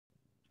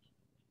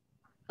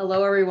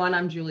Hello, everyone.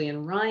 I'm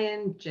Julian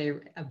Ryan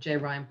of J.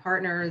 Ryan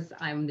Partners.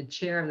 I'm the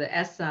chair of the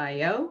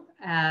SIO,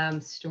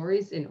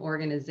 Stories in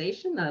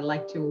Organization. I'd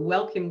like to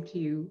welcome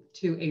you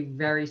to a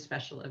very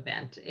special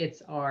event.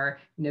 It's our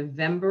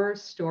November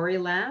Story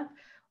Lab,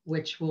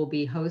 which will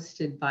be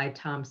hosted by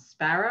Tom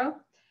Sparrow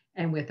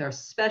and with our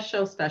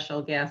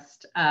special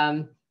guest,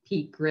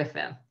 Pete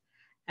Griffin.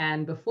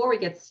 And before we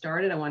get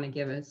started, I want to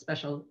give a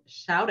special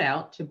shout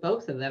out to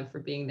both of them for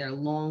being their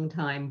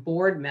longtime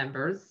board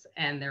members,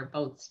 and they're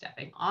both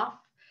stepping off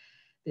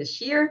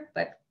this year,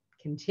 but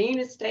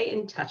continue to stay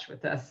in touch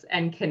with us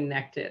and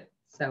connected.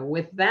 So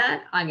with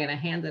that, I'm going to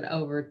hand it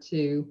over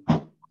to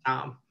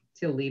Tom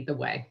to lead the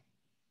way.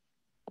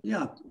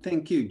 Yeah,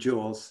 thank you,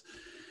 Jules.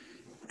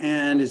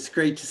 And it's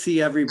great to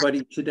see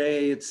everybody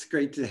today. It's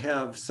great to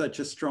have such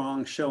a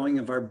strong showing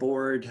of our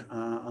board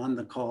on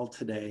the call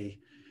today.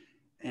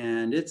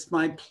 And it's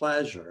my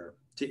pleasure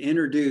to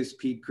introduce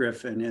Pete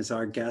Griffin as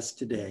our guest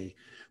today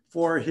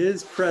for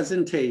his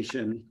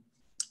presentation,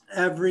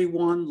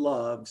 Everyone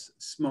Loves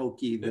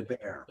Smokey the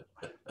Bear.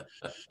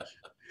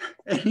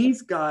 And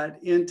he's got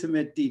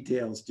intimate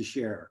details to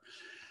share.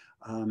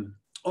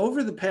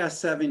 Over the past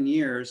 7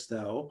 years,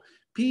 though,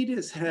 Pete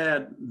has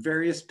had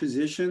various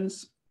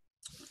positions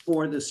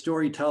for the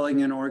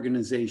Storytelling and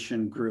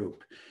Organization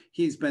group.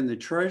 He's been the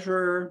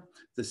treasurer,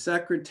 the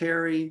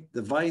secretary,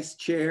 the vice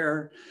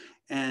chair,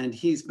 and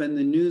he's been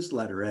the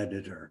newsletter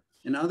editor.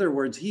 In other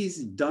words,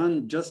 he's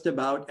done just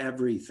about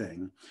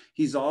everything.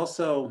 He's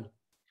also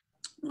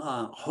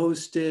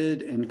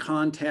hosted and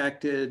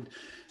contacted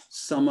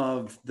some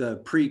of the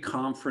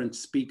pre-conference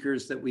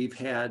speakers that we've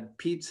had.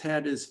 Pete's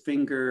had his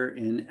finger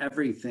in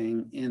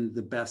everything in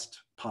the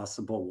best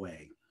possible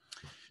way.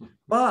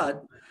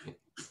 But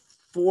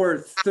for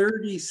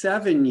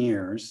 37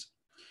 years,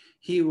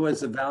 he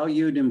was a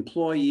valued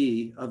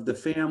employee of the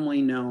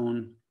family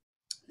known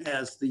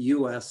as the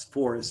U.S.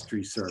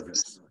 Forestry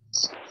Service.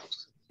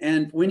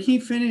 And when he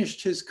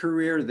finished his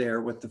career there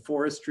with the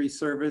Forestry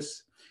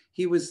Service,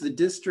 he was the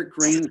district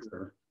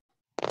ranger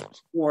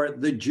for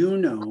the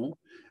Juneau,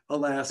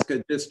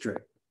 Alaska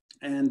district.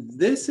 And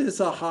this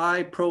is a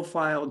high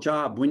profile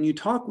job. When you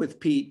talk with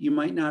Pete, you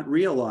might not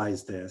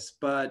realize this,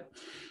 but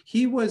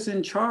he was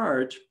in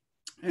charge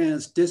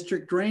as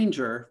district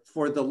ranger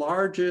for the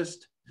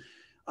largest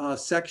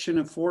section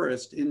of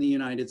forest in the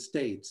United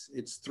States.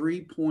 It's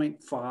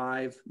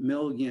 3.5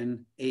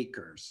 million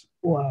acres.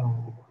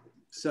 Wow.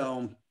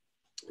 So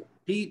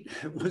Pete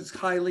was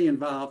highly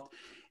involved,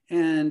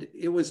 and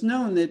it was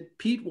known that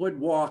Pete would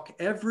walk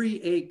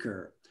every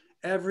acre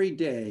every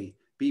day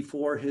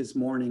before his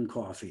morning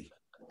coffee.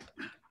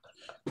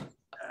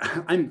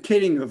 I'm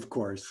kidding, of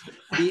course.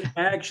 He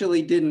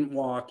actually didn't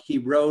walk, he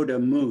rode a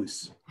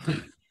moose.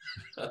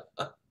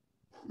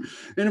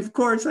 And of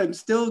course, I'm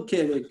still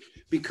kidding,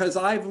 because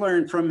I've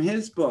learned from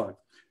his book,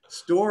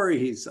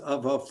 Stories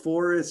of a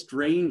Forest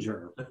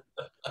Ranger,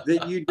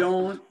 that you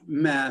don't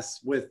mess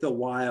with the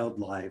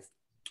wildlife,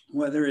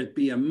 whether it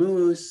be a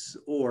moose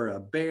or a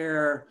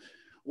bear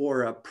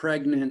or a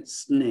pregnant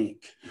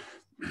snake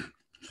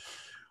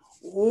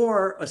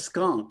or a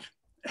skunk.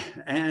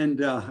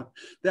 And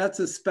that's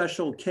a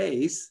special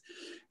case.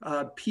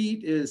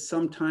 Pete is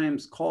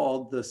sometimes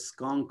called the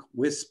skunk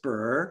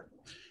whisperer.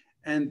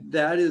 And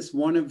that is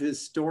one of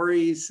his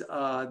stories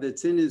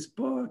that's in his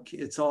book.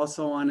 It's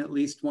also on at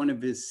least one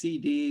of his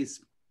CDs.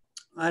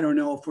 I don't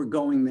know if we're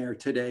going there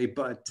today,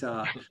 but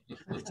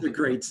it's a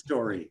great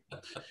story.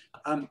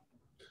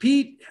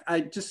 Pete,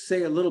 I'd just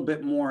say a little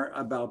bit more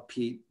about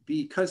Pete,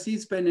 because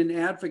he's been an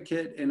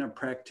advocate and a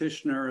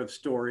practitioner of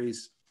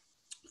stories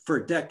for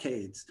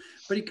decades.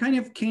 But he kind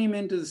of came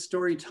into the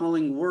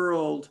storytelling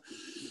world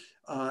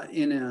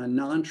in a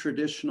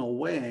non-traditional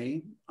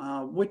way,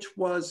 which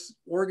was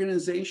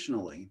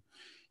organizationally.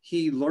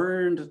 He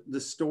learned the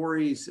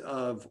stories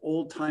of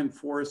old-time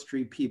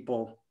forestry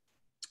people,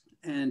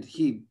 and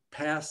he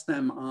passed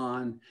them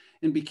on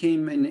and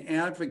became an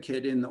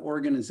advocate in the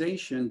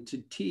organization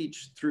to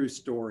teach through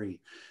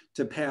story,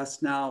 to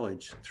pass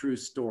knowledge through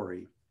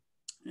story.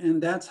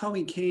 And that's how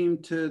he came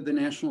to the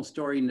National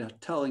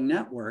Storytelling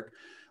Network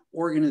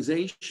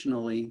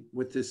organizationally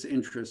with this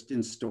interest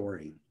in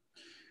story.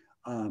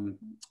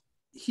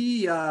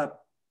 He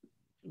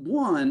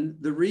won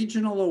the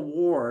regional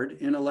award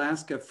in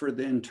Alaska for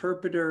the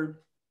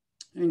Interpreter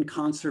and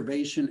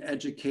Conservation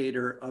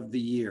Educator of the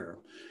Year.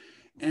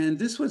 And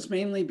this was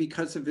mainly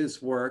because of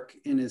his work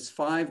in his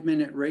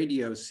 5-minute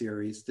radio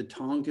series, The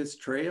Tongass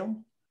Trail,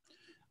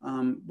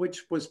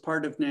 which was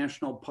part of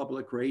National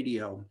Public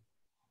Radio.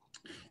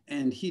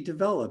 And he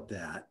developed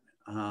that.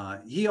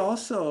 He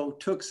also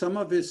took some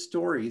of his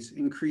stories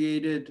and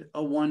created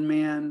a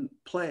one-man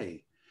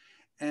play.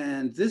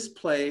 And this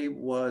play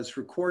was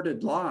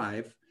recorded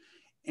live.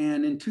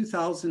 And in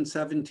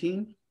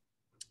 2017,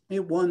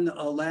 it won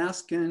the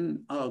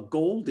Alaskan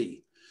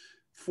Goldie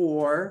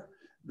for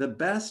the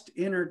best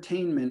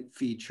entertainment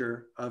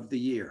feature of the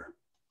year.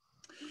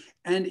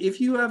 And if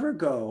you ever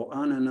go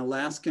on an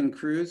Alaskan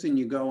cruise and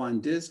you go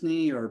on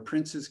Disney or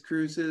Princess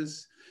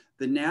Cruises,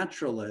 the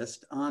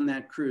naturalist on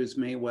that cruise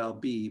may well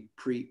be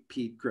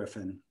Pete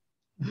Griffin,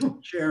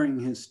 sharing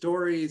his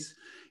stories,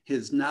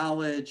 his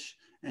knowledge,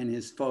 and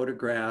his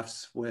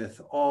photographs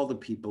with all the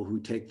people who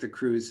take the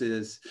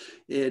cruises.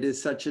 It is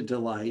such a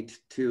delight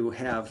to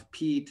have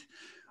Pete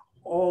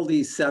all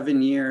these 7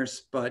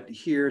 years, but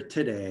here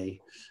today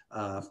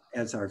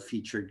as our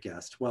featured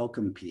guest.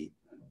 Welcome, Pete.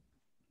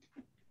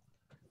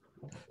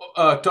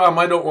 Tom,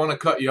 I don't want to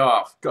cut you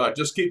off. God,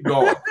 just keep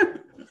going.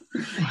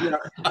 Yeah.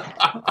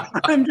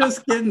 I'm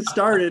just getting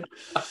started.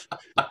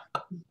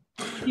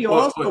 He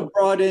also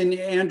brought in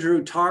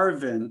Andrew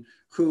Tarvin,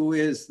 who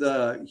is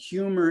the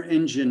humor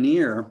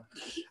engineer.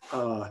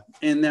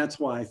 And that's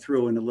why I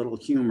threw in a little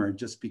humor,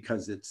 just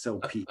because it's so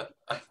Pete.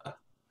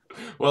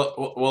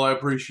 Well, I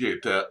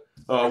appreciate that.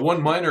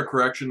 One minor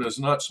correction is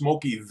not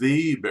Smokey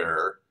the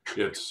Bear,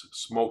 it's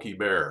Smokey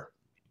Bear.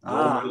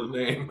 No middle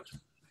name.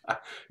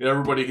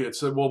 Everybody gets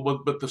said, well,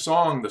 but the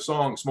song,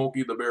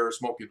 Smokey the Bear,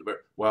 Smokey the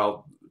Bear.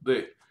 Well,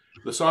 the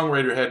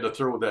songwriter had to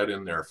throw that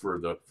in there for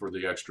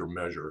the extra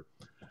measure,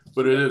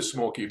 but it is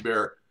Smokey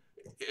Bear,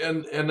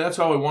 and that's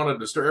how I wanted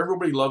to start.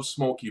 Everybody loves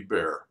Smokey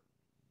Bear,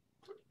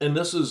 and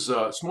this is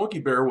Smokey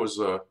Bear was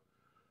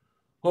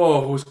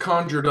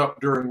conjured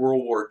up during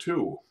World War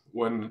II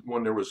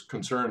when there was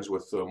concerns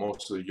with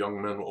most of the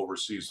young men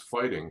overseas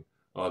fighting.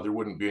 There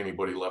wouldn't be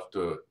anybody left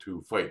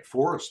to fight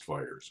forest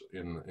fires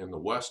in the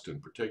West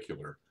in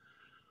particular.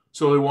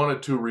 So they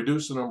wanted to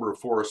reduce the number of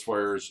forest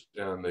fires,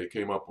 and they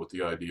came up with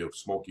the idea of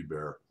Smokey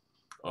Bear.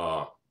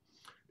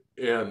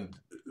 And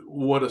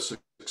what a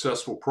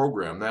successful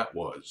program that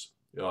was.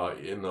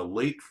 In the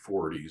late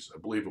 40s, I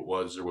believe it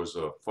was, there was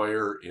a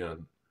fire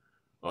in,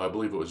 I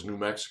believe it was New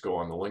Mexico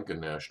on the Lincoln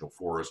National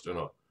Forest, and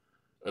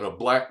a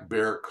black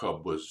bear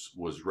cub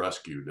was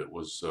rescued. It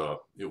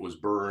was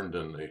burned,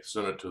 and they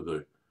sent it to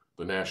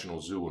the National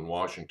Zoo in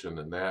Washington,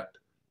 and that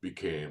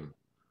became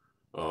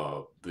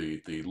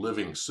the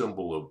living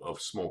symbol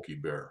of Smokey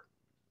Bear.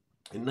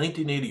 In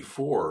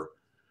 1984,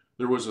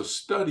 there was a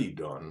study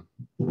done,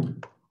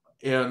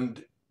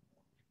 and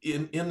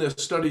in this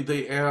study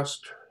they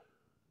asked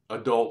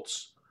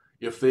adults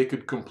if they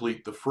could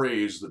complete the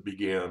phrase that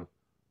began,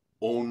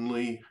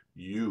 "Only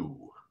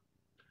you."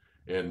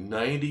 And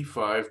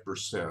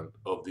 95%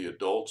 of the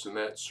adults in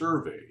that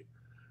survey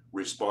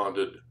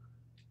responded,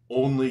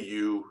 "Only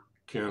you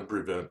can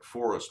prevent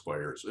forest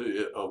fires."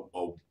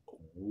 A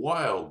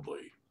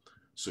wildly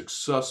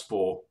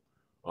successful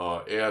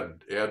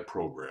ad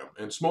program.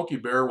 And Smokey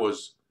Bear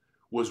was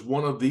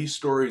one of these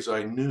stories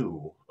I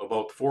knew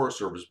about the Forest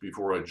Service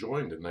before I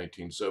joined in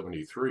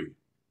 1973.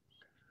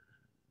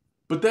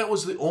 But that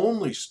was the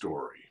only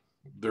story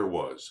there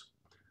was.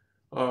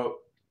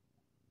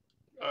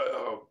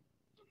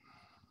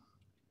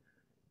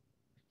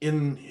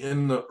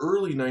 In the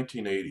early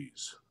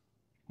 1980s,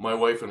 my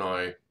wife and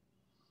I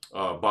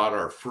bought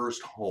our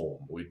first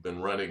home. We'd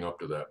been renting up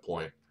to that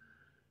point.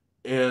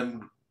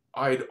 And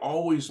I'd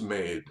always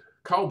made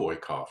cowboy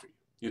coffee.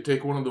 You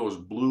take one of those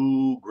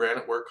blue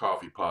graniteware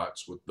coffee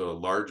pots with the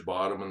large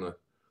bottom and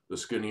the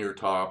skinnier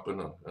top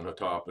and a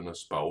top and a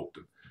spout.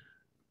 And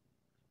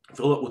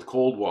fill it with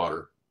cold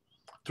water.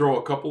 Throw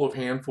a couple of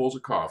handfuls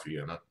of coffee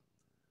in it.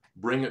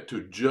 Bring it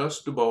to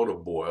just about a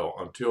boil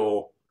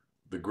until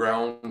the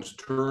grounds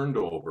turned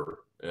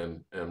over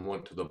and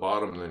went to the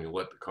bottom, and then you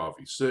let the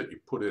coffee sit. You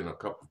put in a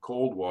cup of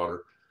cold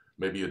water,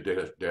 maybe a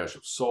dash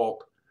of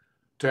salt,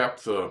 tap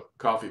the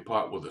coffee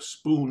pot with a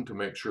spoon to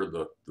make sure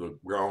the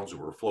grounds that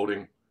were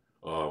floating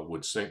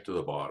would sink to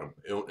the bottom.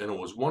 And it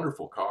was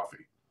wonderful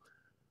coffee.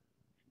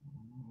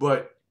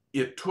 But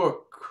it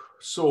took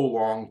so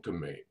long to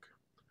make.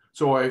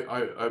 So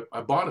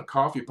I bought a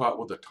coffee pot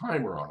with a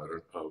timer on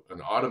it,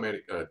 an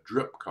automatic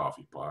drip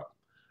coffee pot.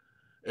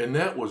 And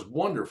that was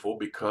wonderful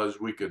because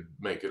we could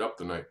make it up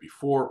the night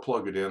before,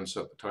 plug it in,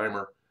 set the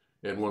timer.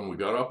 And when we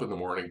got up in the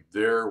morning,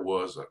 there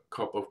was a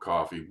cup of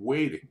coffee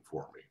waiting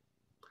for me.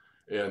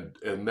 And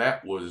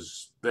that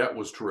was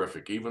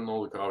terrific, even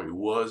though the coffee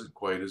wasn't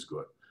quite as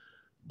good.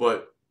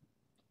 But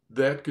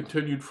that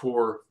continued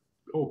for,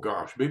 oh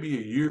gosh, maybe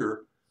a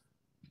year.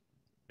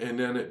 And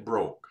then it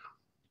broke.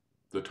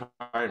 The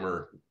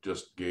timer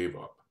just gave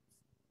up.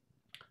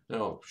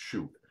 Oh,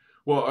 shoot.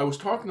 Well, I was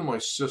talking to my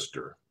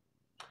sister,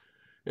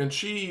 and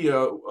she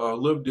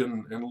lived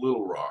in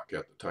Little Rock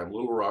at the time,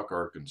 Little Rock,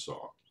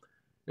 Arkansas.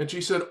 And she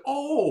said,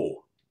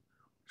 oh,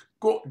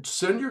 go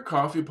send your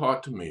coffee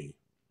pot to me,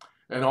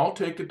 and I'll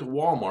take it to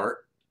Walmart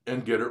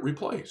and get it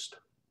replaced.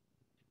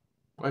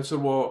 I said,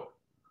 well,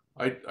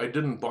 I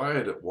didn't buy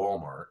it at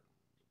Walmart,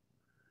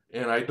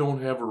 and I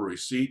don't have a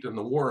receipt, and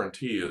the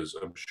warranty is,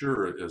 I'm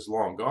sure, is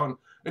long gone.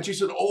 And she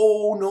said,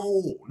 oh,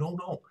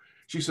 no.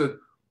 She said,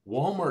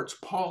 Walmart's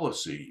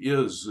policy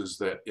is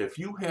that if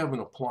you have an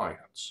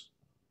appliance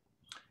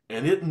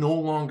and it no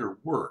longer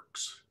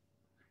works,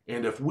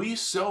 and if we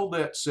sell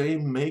that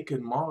same make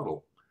and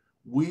model,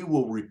 we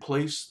will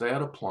replace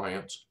that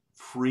appliance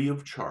free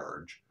of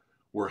charge.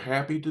 We're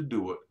happy to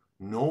do it,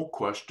 no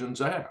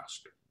questions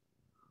asked.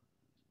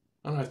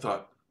 And I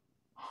thought,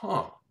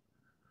 huh,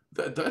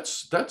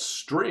 That's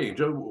strange.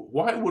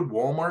 Why would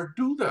Walmart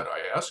do that?"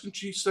 I asked, and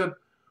she said,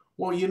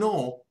 "Well, you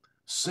know,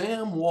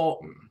 Sam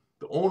Walton,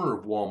 the owner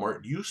of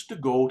Walmart, used to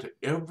go to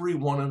every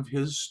one of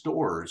his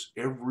stores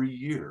every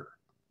year.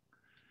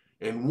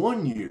 And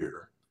one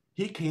year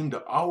he came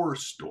to our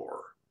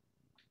store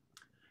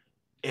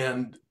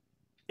and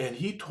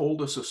he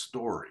told us a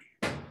story.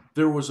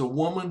 There was a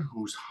woman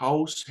whose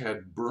house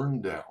had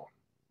burned down,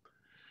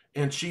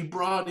 and she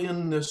brought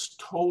in this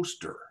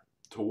toaster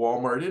to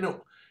Walmart,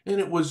 and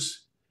it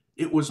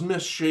was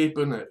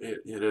misshapen.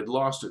 It had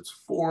lost its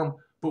form,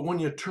 but when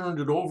you turned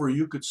it over,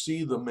 you could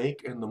see the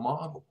make and the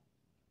model.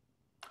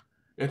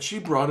 And she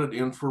brought it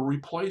in for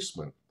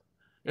replacement.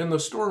 And the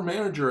store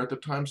manager at the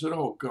time said,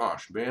 "Oh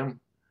gosh, ma'am,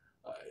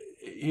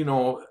 you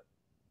know,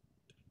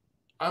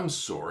 I'm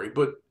sorry,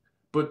 but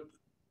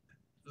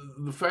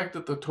the fact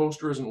that the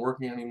toaster isn't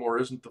working anymore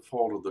isn't the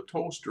fault of the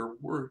toaster.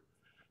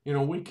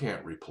 We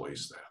can't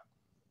replace that."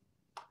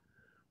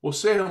 Well,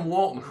 Sam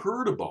Walton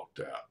heard about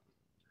that.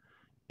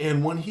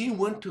 And when he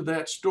went to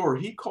that store,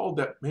 he called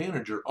that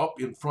manager up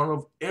in front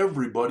of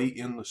everybody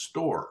in the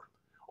store,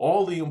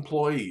 all the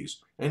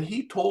employees. And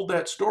he told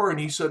that story, and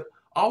he said,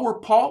 "Our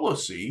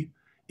policy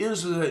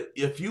is that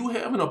if you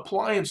have an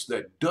appliance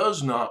that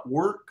does not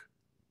work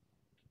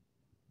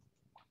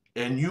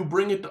and you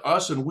bring it to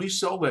us and we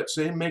sell that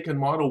same make and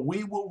model,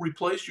 we will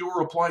replace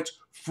your appliance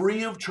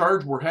free of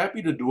charge. We're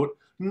happy to do it.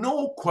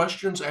 No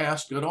questions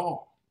asked at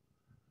all."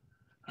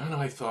 And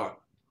I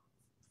thought,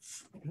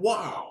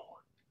 wow,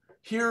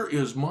 here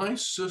is my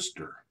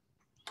sister,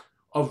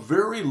 a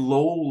very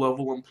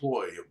low-level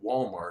employee at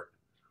Walmart,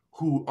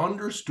 who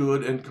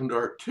understood and could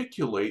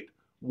articulate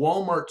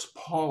Walmart's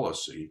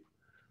policy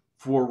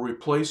for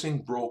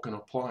replacing broken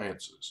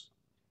appliances.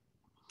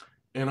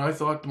 And I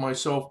thought to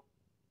myself,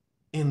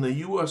 in the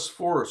U.S.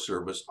 Forest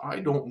Service,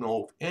 I don't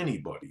know of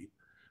anybody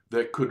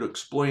that could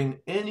explain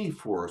any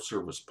Forest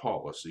Service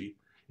policy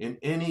in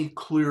any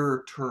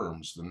clearer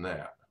terms than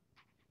that.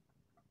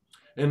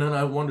 And then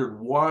I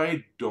wondered,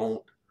 why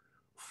don't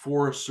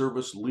Forest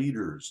Service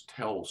leaders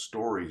tell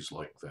stories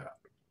like that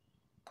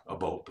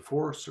about the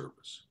Forest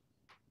Service?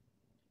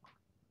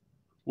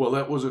 Well,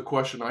 that was a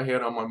question I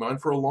had on my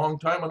mind for a long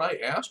time, and I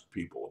asked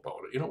people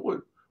about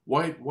it.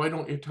 Why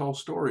don't you tell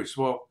stories?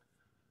 Well,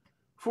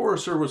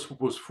 Forest Service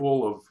was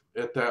full of,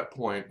 at that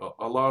point,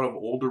 a lot of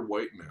older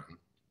white men,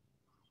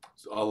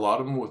 a lot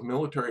of them with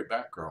military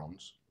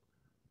backgrounds,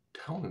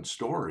 telling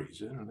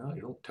stories. No,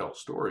 you don't tell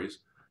stories.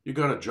 You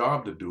got a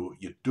job to do.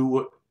 You do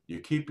it. You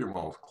keep your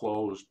mouth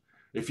closed.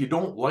 If you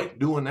don't like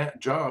doing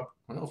that job,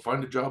 well,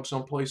 find a job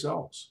someplace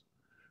else.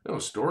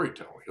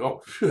 Storytelling.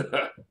 Oh,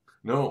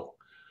 no.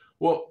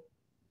 Well,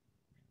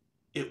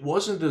 it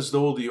wasn't as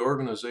though the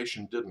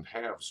organization didn't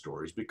have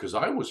stories, because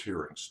I was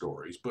hearing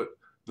stories, but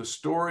the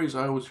stories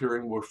I was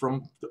hearing were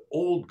from the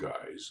old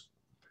guys.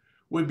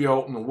 We'd be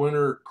out in the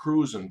winter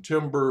cruising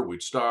timber.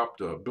 We'd stop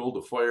to build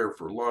a fire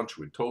for lunch.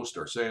 We'd toast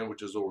our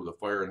sandwiches over the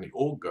fire, and the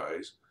old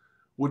guys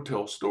would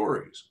tell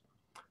stories.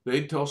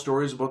 They'd tell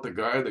stories about the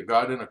guy that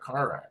got in a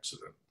car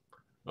accident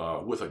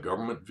with a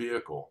government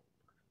vehicle,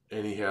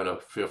 and he had a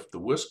fifth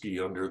of whiskey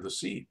under the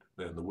seat,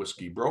 and the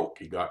whiskey broke.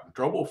 He got in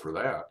trouble for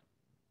that.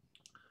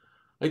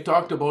 They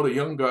talked about a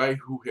young guy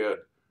who had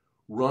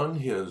run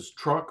his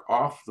truck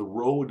off the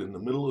road in the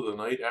middle of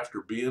the night after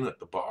being at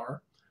the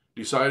bar,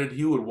 decided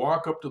he would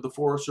walk up to the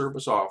Forest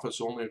Service office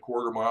only a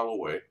quarter mile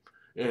away,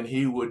 and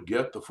he would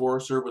get the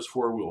Forest Service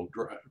four-wheel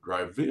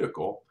drive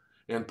vehicle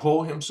and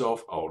pull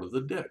himself out of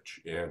the ditch.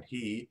 And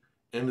he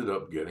ended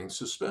up getting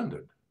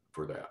suspended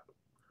for that.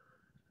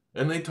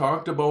 And they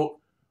talked about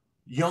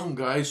young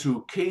guys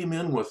who came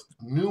in with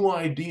new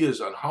ideas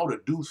on how to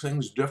do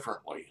things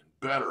differently and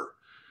better.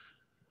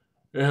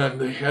 And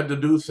they had to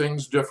do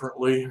things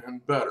differently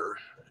and better.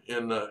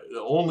 And the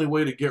only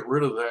way to get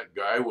rid of that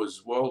guy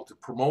was, well, to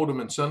promote him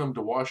and send him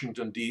to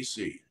Washington,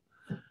 D.C.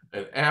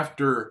 And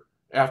after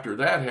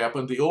that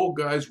happened, the old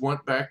guys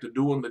went back to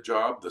doing the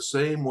job the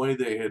same way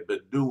they had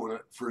been doing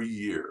it for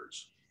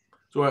years.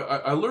 So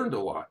I learned a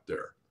lot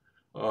there.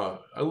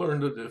 I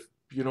learned that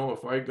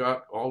if I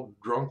got all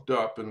drunked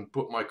up and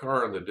put my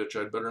car in the ditch,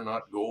 I'd better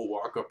not go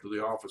walk up to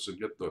the office and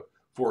get the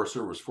Forest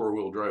Service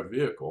four-wheel drive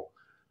vehicle.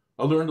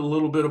 I learned a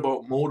little bit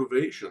about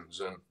motivations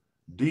and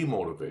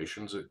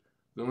demotivations.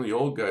 Then the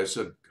old guy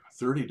said,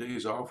 30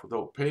 days off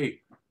without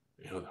pay.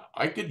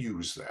 I could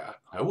use that.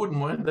 I wouldn't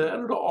mind that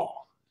at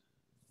all.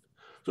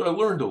 So I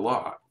learned a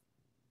lot.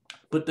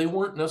 But they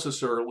weren't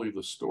necessarily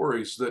the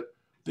stories that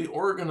the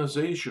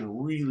organization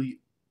really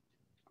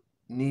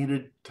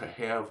needed to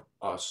have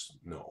us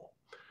know.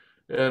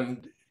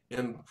 And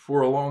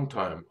for a long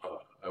time,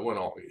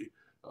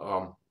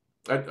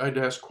 I'd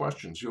ask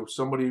questions.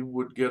 Somebody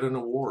would get an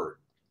award.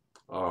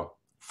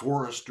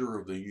 Forester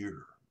of the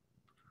Year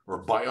or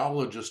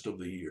Biologist of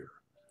the Year.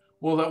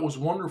 Well, that was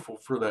wonderful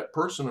for that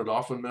person. It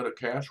often meant a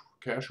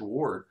cash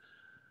award.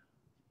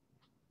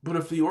 But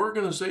if the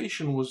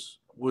organization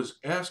was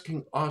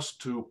asking us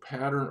to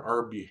pattern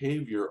our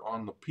behavior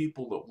on the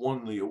people that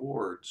won the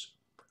awards,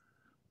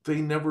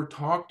 they never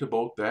talked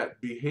about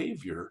that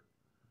behavior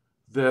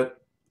that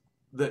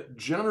that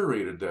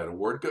generated that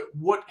award,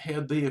 what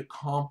had they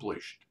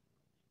accomplished?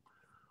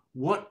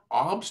 What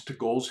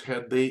obstacles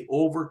had they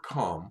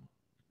overcome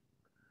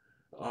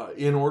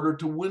in order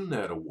to win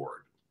that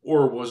award?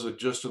 Or was it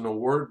just an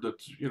award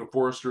that's, you know,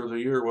 Forester of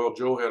the Year? Well,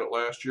 Joe had it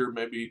last year.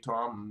 Maybe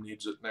Tom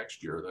needs it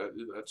next year.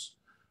 That's,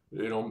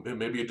 you know,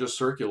 maybe it just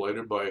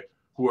circulated by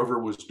whoever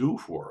was due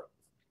for it.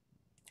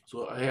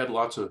 So I had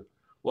lots of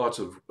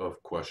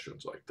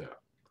questions like that.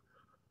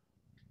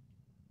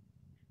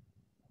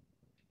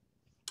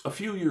 A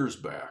few years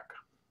back,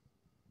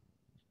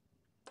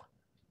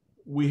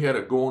 we had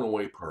a going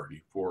away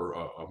party for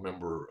a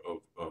member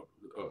of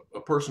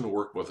a person who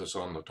worked with us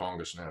on the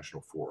Tongass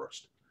National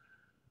Forest.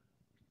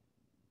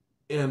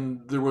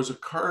 And there was a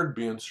card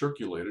being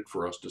circulated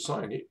for us to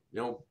sign. You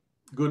know,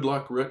 good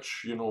luck,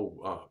 Rich, you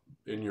know,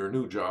 in your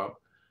new job.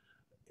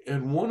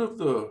 And one of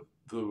the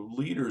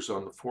leaders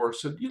on the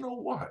forest said, you know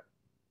what?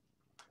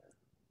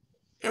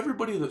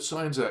 Everybody that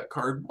signs that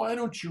card, why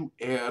don't you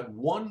add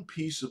one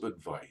piece of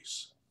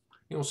advice?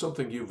 You know,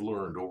 something you've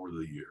learned over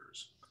the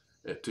years,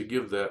 to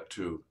give that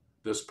to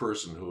this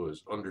person who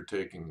is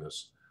undertaking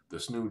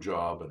this new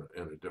job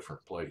in a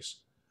different place.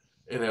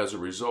 And as a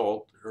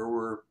result, there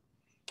were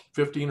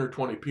 15 or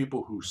 20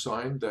 people who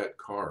signed that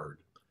card,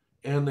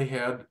 and they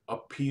had a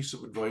piece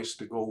of advice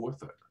to go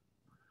with it.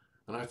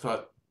 And I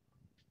thought,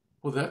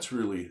 well, that's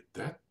really,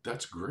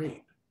 that's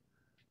great.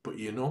 But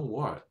you know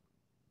what?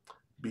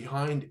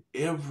 Behind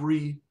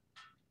every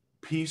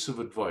piece of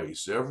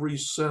advice, every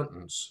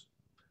sentence,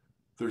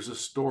 there's a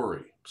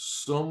story.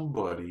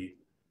 Somebody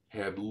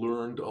had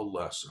learned a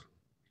lesson,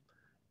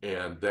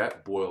 and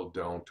that boiled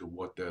down to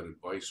what that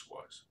advice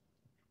was.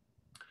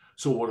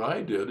 So what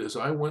I did is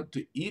I went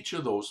to each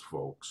of those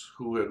folks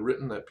who had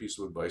written that piece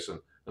of advice,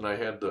 and I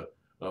had a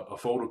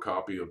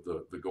photocopy of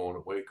the going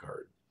away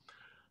card.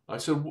 I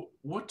said,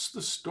 what's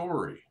the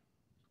story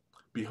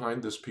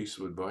behind this piece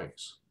of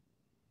advice?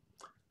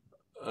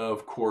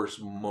 Of course,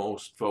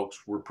 most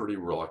folks were pretty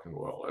reluctant.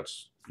 Well,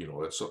 that's, you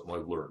know, that's something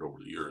I've learned over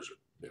the years.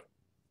 You know,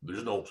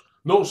 there's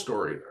no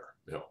story there.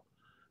 You know,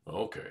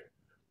 okay.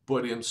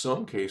 But in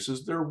some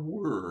cases, there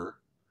were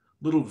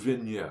little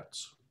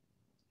vignettes.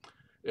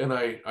 And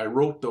I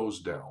wrote those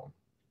down.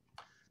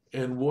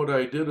 And what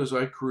I did is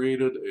I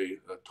created a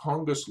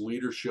Tongass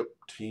leadership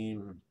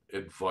team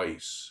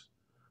advice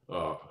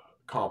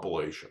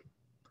compilation.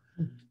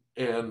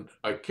 And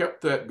I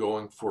kept that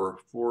going for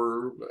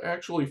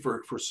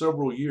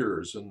several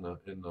years in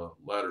the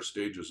latter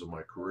stages of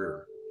my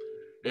career.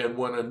 And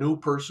when a new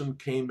person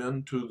came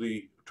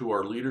into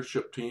our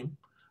leadership team,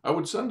 I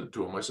would send it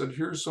to them. I said,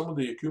 here's some of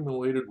the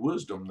accumulated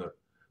wisdom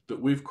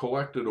that we've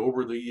collected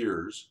over the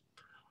years.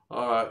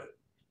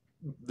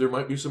 There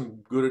might be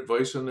some good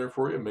advice in there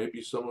for you.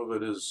 Maybe some of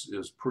it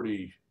is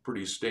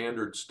pretty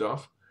standard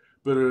stuff,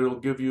 but it'll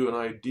give you an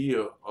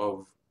idea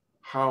of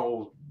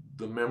how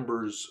the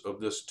members of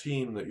this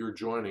team that you're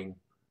joining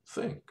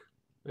think.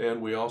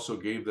 And we also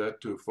gave that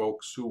to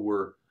folks who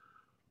were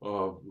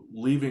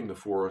leaving the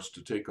forest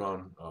to take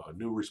on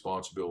new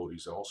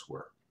responsibilities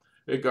elsewhere.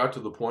 It got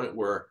to the point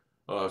where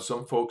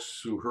some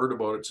folks who heard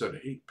about it said,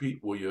 "Hey,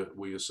 Pete, will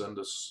you send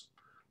us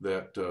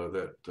that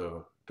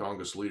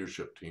Tongass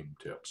leadership team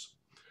tips?"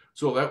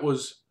 So I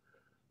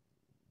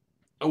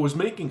was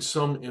making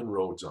some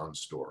inroads on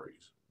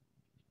stories,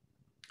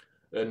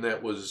 and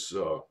that was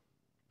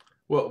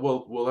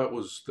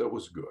that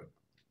was good.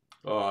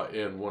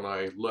 And when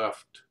I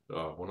left,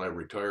 when I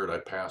retired, I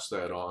passed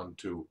that on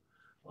to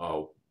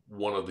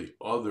one of the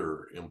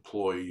other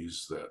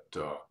employees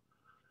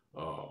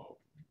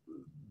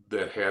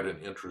that had an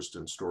interest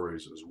in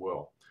stories as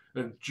well.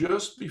 And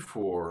just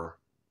before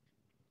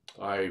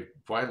I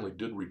finally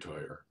did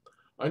retire,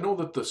 I know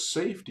that the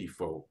safety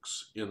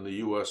folks in the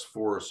U.S.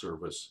 Forest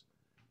Service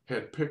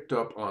had picked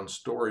up on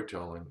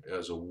storytelling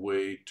as a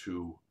way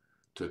to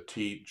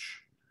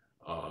teach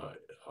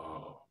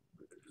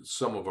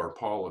some of our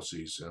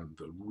policies and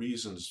the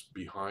reasons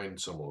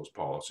behind some of those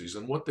policies.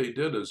 And what they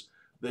did is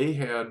they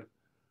had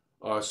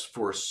us,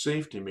 for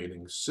safety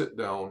meetings, sit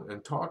down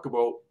and talk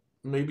about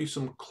maybe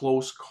some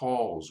close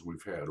calls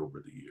we've had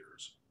over the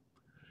years.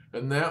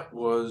 And that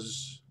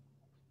was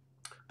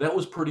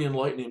pretty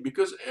enlightening,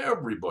 because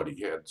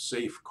everybody had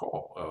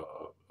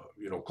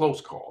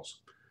close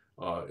calls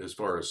as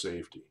far as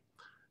safety.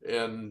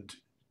 And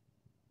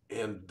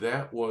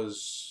that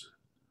was,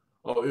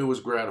 it was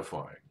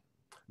gratifying.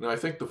 And I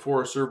think the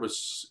Forest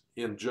Service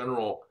in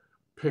general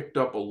picked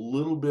up a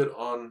little bit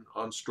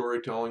on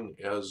storytelling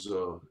as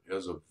a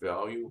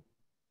value.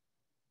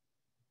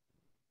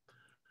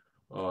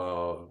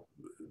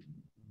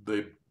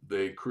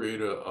 They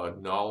create a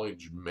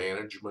knowledge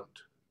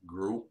management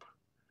group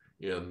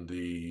in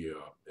the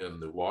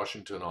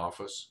Washington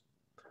office,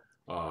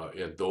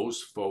 and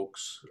those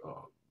folks,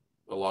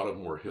 a lot of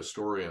them were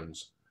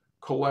historians,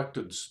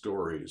 collected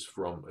stories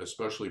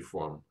especially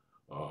from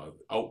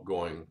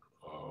outgoing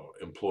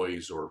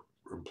employees or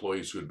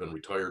employees who had been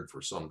retired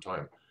for some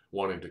time,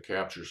 wanting to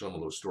capture some of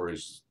those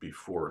stories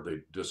before they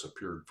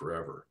disappeared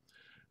forever.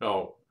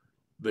 Now,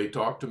 they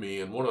talked to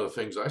me, and one of the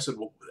things I said,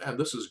 well, man,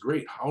 this is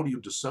great. How do you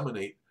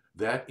disseminate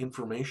that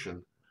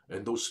information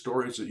and those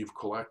stories that you've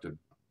collected?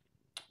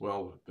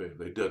 Well,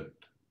 they didn't.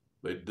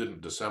 They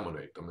didn't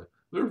disseminate them.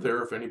 They're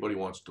there if anybody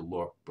wants to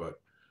look, but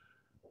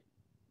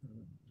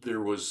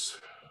there was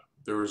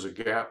a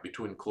gap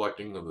between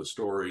collecting of the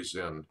stories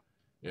and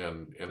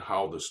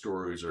how the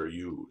stories are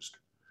used.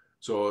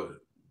 So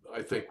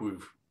I think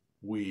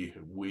we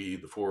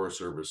the Forest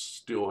Service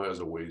still has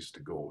a ways to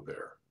go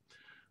there.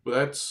 But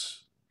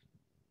that's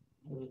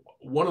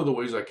one of the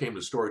ways I came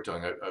to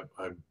storytelling.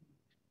 I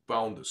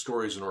found that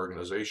stories and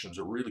organizations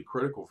are really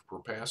critical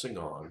for passing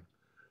on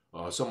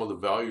some of the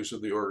values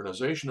of the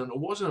organization. And it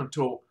wasn't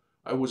until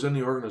I was in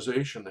the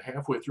organization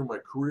halfway through my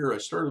career, I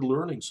started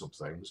learning some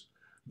things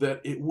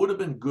that it would have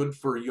been good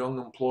for young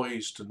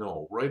employees to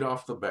know right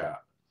off the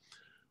bat.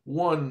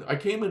 One, I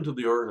came into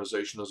the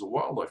organization as a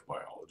wildlife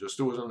biologist.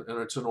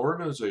 And it's an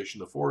organization,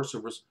 the Forest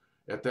Service,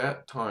 at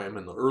that time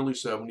in the early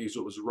 70s,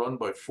 it was run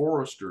by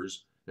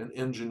foresters and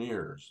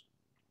engineers.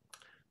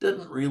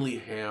 Didn't really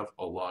have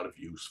a lot of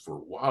use for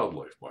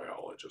wildlife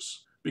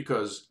biologists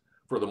because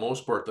for the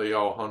most part, they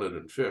all hunted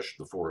and fished,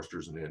 the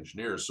foresters and the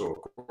engineers. So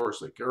of course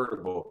they cared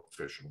about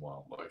fish and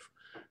wildlife,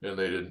 and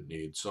they didn't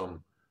need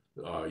some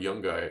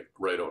young guy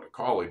right out of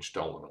college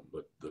telling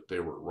them that they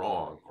were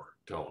wrong or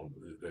telling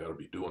them they ought to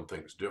be doing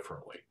things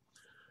differently.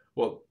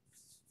 Well,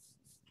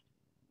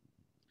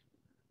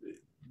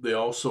 they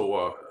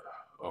also,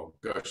 oh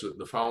gosh,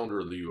 the founder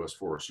of the U.S.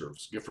 Forest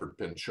Service, Gifford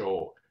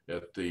Pinchot,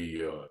 at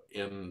the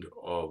end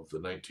of the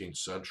 19th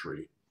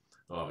century,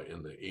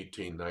 in the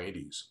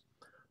 1890s,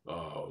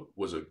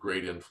 was a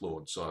great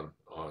influence on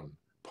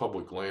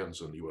public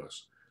lands in the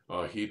U.S.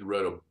 He'd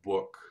read a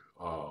book,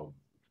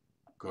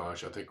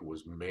 gosh, I think it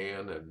was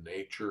Man and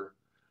Nature,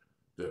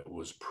 that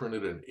was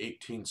printed in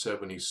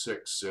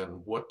 1876.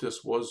 And what this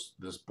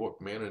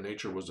book, Man and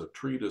Nature, was a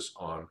treatise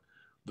on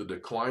the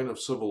decline of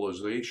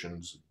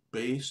civilizations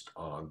based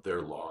on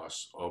their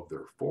loss of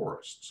their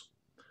forests.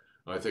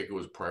 I think it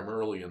was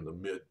primarily in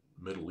the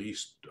Middle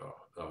East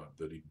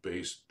that he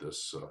based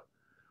this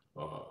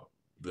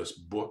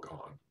book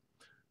on.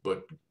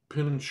 But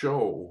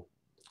Pinchot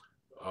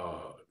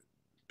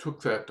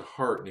took that to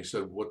heart, and he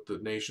said what the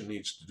nation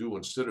needs to do,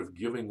 instead of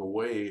giving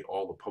away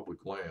all the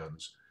public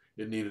lands,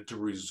 it needed to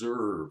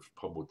reserve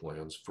public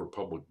lands for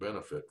public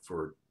benefit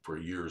for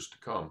years to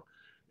come.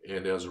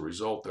 And as a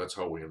result, that's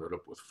how we ended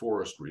up with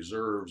forest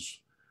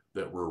reserves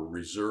that were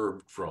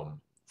reserved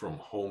from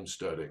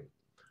homesteading,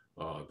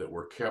 that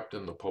were kept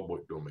in the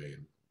public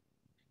domain.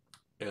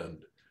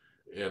 And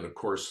of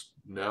course,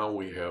 now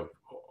we have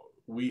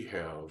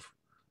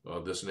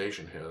this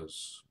nation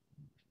has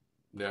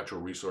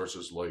natural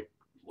resources like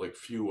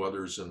few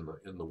others in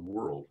the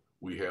world.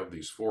 We have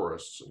these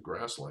forests and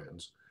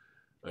grasslands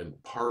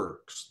and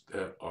parks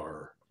that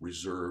are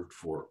reserved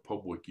for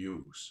public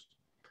use,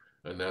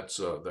 and that's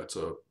a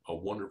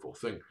wonderful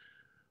thing.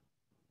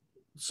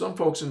 Some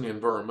folks in the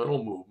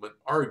environmental movement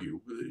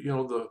argue,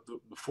 the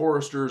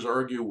foresters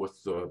argue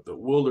with the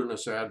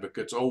wilderness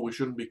advocates, oh, we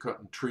shouldn't be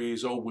cutting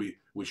trees, oh,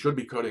 we should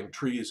be cutting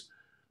trees.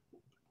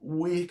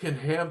 We can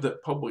have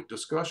that public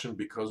discussion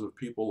because of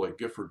people like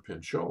Gifford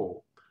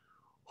Pinchot,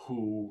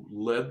 who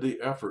led the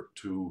effort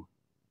to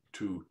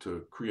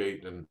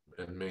create and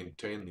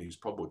maintain these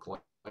public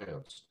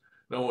lands.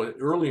 Now,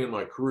 early in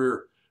my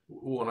career,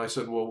 when I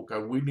said, well,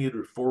 God, we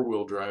needed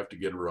four-wheel drive to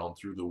get around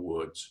through the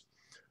woods,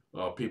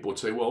 people would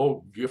say, well,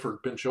 oh,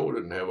 Gifford Pinchot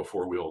didn't have a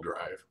four-wheel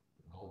drive.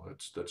 Oh,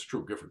 that's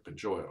true. Gifford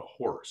Pinchot had a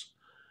horse.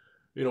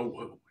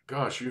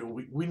 Gosh,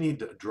 we need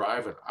to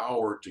drive an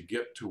hour to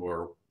get to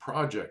our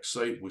project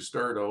site. We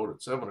start out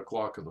at 7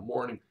 o'clock in the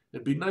morning.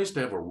 It'd be nice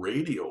to have a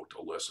radio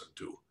to listen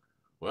to.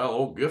 Well,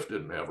 old Giff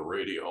didn't have a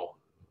radio.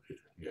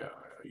 Yeah,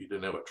 he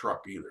didn't have a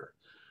truck either.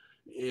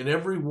 In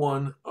every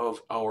one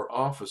of our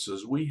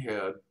offices, we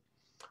had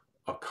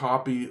a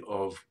copy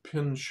of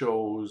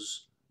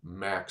Pinchot's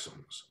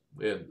maxims.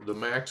 And the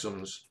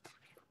maxims,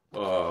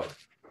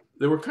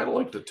 they were kind of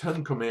like the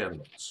 10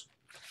 Commandments,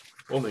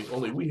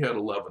 only we had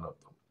 11 of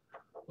them.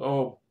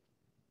 Oh,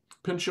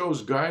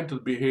 Pinchot's Guide to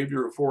the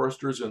Behavior of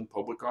Foresters in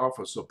Public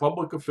Office. A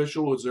public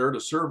official is there to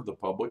serve the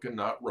public and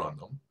not run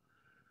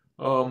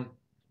them.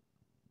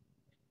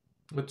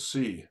 Let's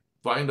see.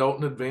 Find out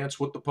in advance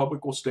what the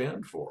public will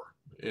stand for.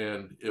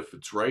 And if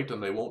it's right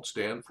and they won't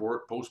stand for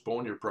it,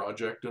 postpone your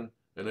project and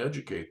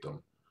educate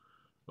them.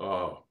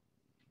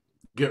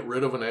 Get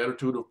rid of an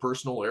attitude of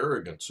personal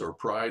arrogance or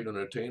pride in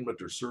attainment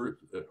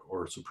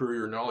or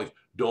superior knowledge.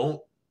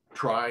 Don't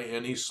try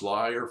any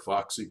sly or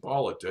foxy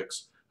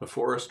politics. A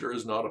forester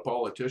is not a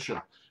politician.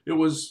 It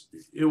was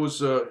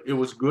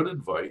good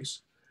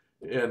advice,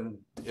 and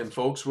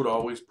folks would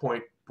always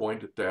point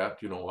at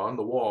that, on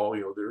the wall.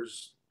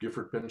 There's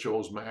Gifford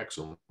Pinchot's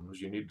maxims.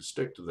 You need to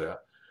stick to that.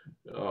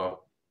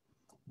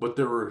 But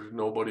there were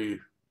nobody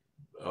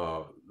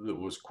that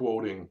was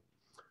quoting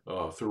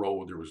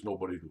Thoreau. There was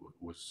nobody that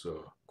was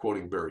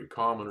quoting Barry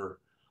Commoner.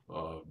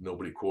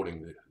 Nobody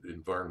quoting the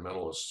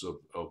environmentalists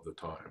of the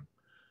time.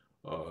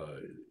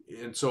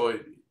 And so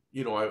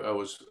I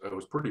was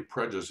pretty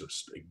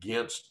prejudiced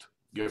against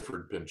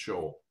Gifford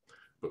Pinchot,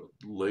 but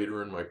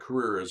later in my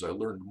career, as I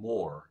learned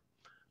more,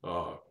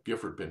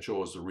 Gifford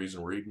Pinchot is the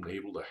reason we're even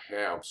able to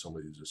have some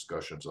of these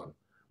discussions on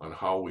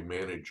how we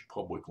manage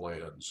public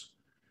lands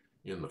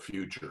in the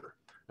future.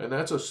 And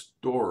that's a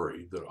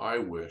story that I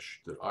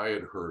wish that I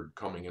had heard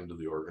coming into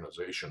the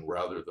organization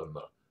rather than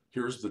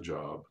here's the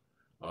job,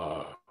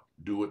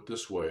 do it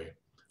this way.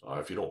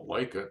 If you don't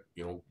like it,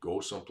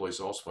 go someplace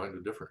else, find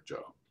a different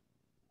job.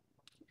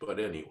 But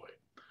anyway,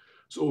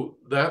 so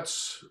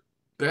that's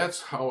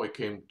how I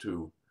came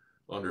to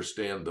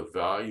understand the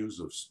values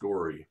of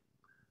story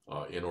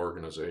in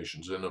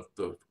organizations. And if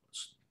the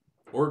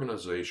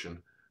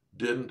organization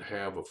didn't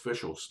have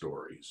official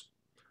stories,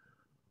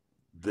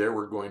 there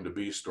were going to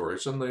be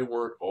stories, and they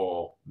weren't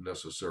all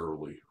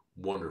necessarily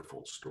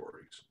wonderful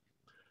stories.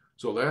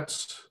 So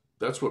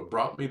that's what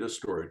brought me to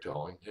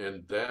storytelling,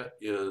 and that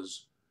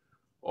is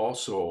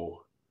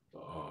also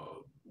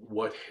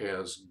what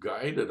has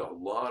guided a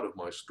lot of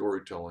my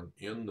storytelling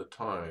in the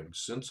time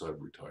since I've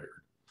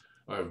retired.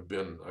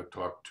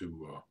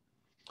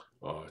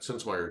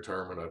 Since my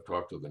retirement, I've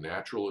talked to the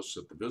naturalists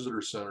at the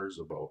visitor centers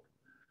about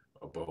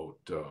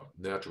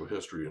natural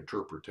history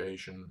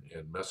interpretation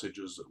and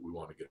messages that we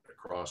want to get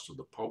across to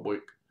the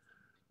public.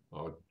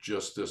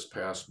 Just this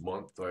past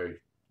month, I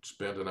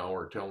spent an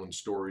hour telling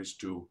stories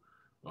to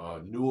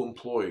new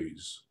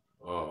employees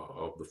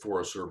of the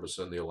Forest Service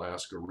in the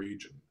Alaska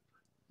region,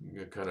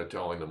 kind of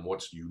telling them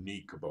what's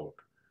unique about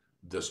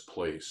this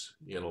place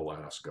in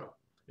Alaska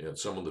and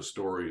some of the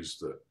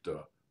stories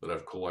that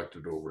I've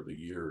collected over the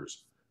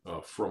years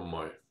from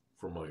my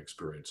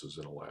experiences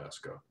in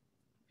Alaska.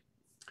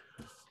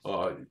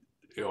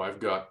 I've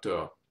got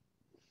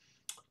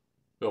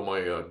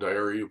my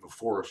Diary of a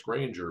Forest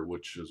Ranger,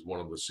 which is one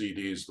of the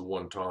CDs, the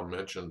one Tom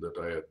mentioned that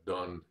I had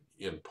done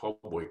in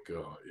public,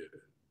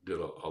 did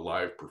a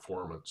live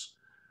performance.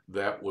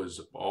 That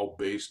was all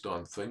based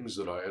on things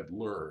that I had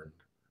learned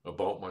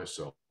about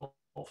myself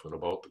and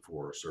about the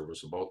Forest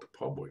Service, about the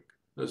public.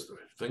 There's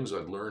things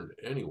I'd learned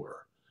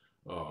anywhere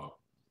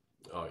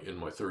in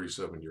my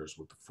 37 years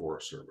with the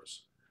Forest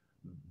Service.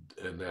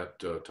 And that,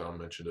 Tom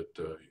mentioned it,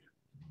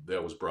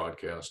 that was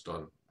broadcast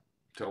on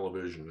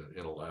television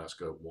in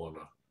Alaska,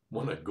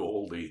 won a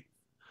Goldie.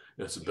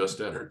 It's the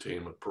best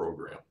entertainment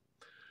program,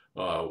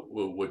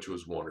 which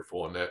was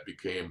wonderful. And that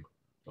became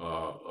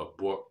a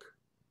book,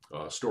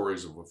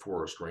 Stories of a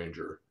Forest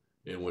Ranger,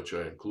 in which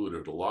I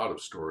included a lot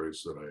of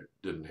stories that I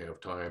didn't have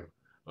time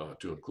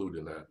to include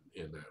in that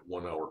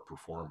 1 hour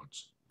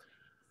performance.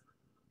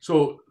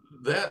 So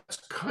that's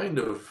kind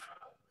of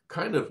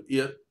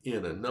it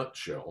in a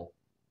nutshell,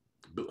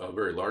 a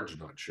very large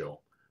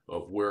nutshell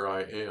of where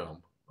I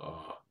am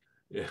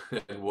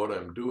and what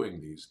I'm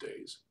doing these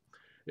days.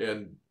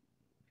 And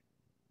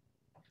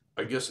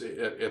I guess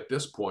at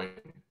this point,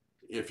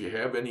 if you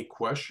have any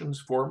questions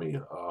for me,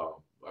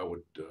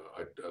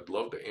 I'd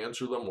love to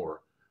answer them,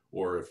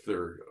 or if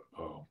they're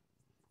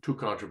too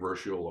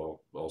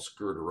controversial, I'll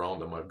skirt around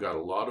them. I've got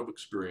a lot of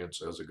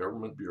experience as a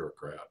government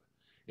bureaucrat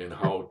in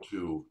how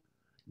to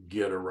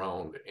get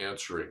around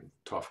answering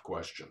tough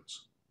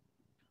questions.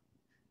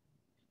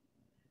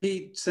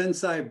 Pete,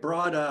 since I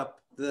brought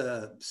up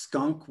the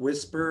skunk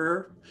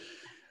whisperer,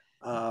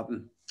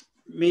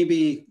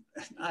 maybe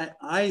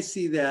I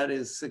see that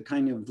as a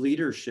kind of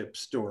leadership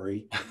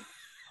story.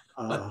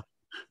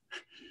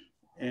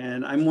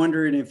 And I'm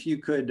wondering if you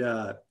could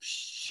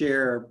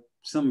share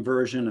some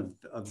version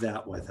of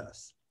that with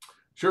us.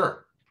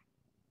 Sure.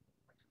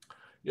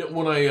 Yeah,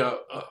 when I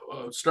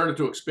started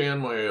to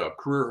expand my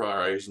career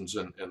horizons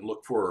and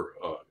look for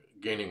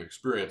gaining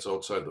experience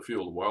outside the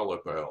field of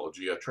wildlife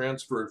biology, I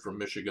transferred from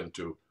Michigan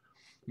to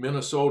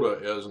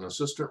Minnesota as an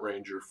assistant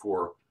ranger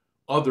for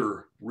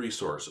other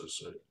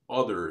resources.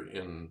 Other,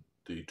 in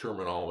the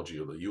terminology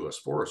of the U.S.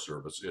 Forest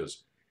Service,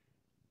 is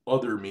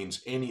other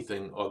means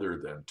anything other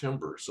than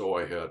timber. So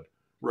I had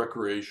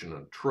recreation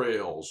and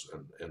trails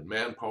and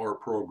manpower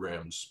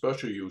programs,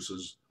 special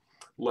uses,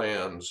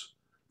 lands,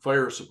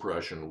 fire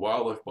suppression,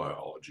 wildlife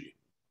biology.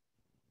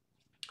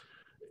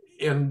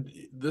 And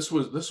this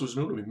was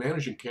new to me.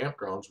 Managing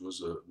campgrounds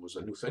was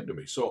a new thing to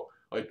me. So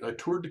I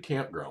toured the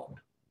campground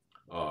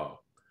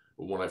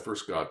when I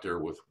first got there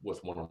with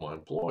one of my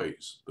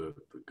employees, the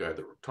guy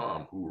that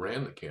Tom, who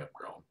ran the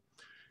campground.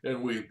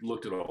 And we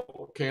looked at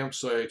all the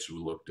campsites, we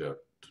looked at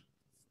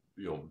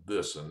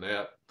this and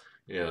that,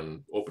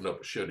 and opened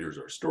up a shed. Here's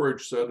our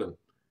storage set,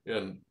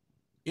 and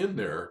in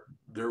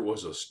there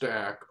was a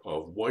stack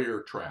of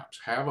wire traps,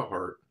 have a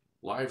heart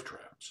live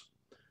traps.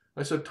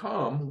 I said,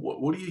 Tom,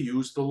 what do you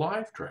use the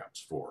live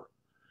traps for?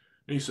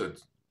 And he said,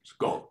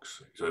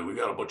 skunks. He said, we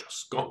got a bunch of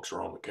skunks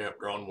around the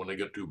campground. When they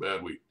get too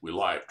bad, we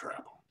live trap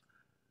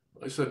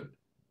them. I said,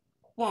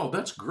 wow,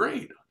 that's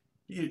great.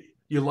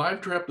 You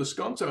live trap the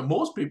skunks? And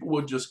most people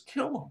would just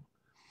kill them.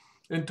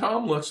 And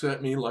Tom looks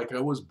at me like I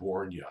was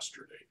born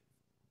yesterday.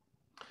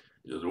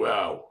 He says,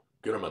 well,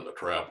 get them in the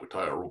trap. We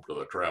tie a rope to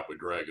the trap. We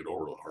drag it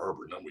over to the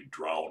harbor, and then we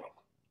drown them.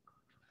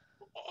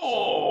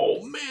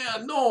 Oh,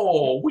 man,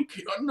 no, we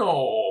can't.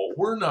 No,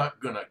 we're not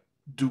going to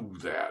do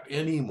that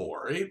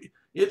anymore.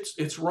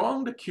 It's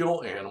wrong to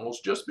kill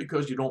animals just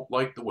because you don't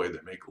like the way they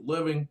make a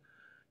living.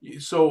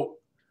 So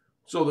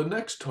the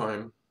next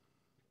time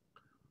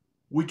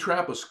we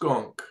trap a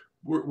skunk,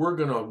 we're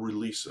going to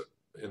release it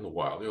in the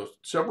wild,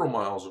 several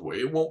miles away.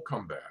 It won't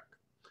come back.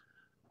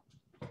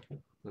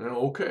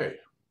 Okay.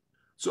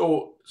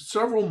 So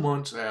several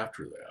months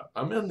after that,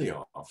 I'm in the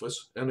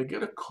office and I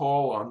get a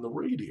call on the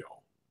radio,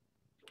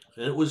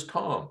 and it was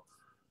Tom.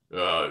 We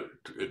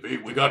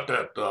got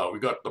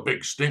the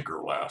big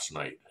stinker last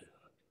night.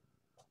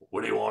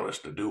 What do you want us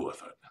to do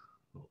with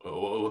it?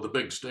 Well, the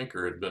big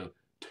stinker had been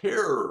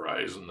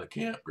terrorizing the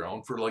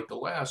campground for like the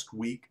last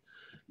week,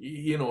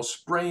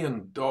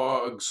 spraying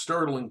dogs,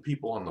 startling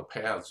people on the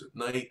paths at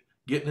night,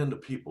 getting into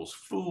people's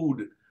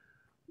food.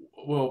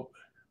 Well,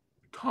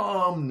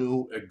 Tom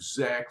knew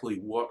exactly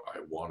what I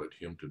wanted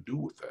him to do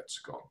with that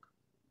skunk.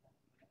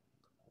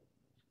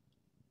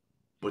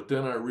 But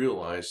then I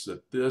realized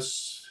that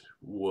this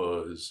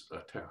was a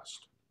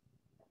test.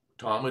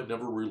 Tom had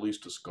never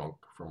released a skunk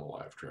from a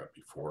live trap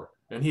before.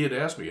 And he had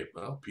asked me,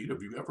 well, Pete,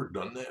 have you ever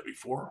done that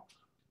before?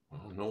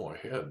 Well, no, I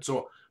hadn't.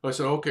 So I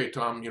said, okay,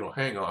 Tom,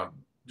 hang on,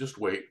 just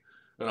wait,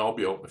 and I'll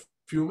be out in a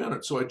few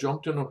minutes. So I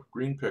jumped in a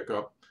green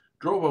pickup,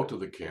 drove out to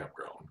the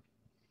campground,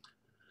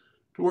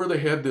 to where they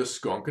had this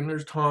skunk. And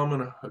there's Tom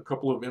and a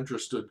couple of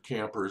interested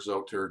campers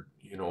out there,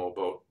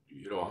 about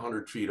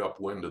 100 feet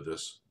upwind of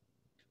this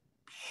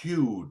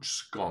huge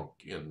skunk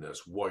in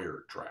this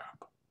wire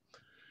trap.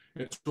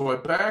 And so I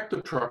backed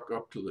the truck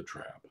up to the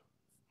trap,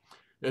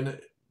 and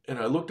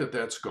I looked at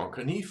that skunk,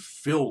 and he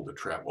filled the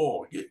trap.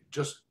 Oh,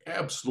 just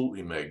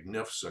absolutely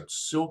magnificent,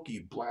 silky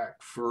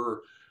black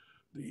fur,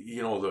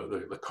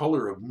 the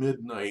color of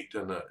midnight,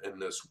 and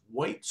this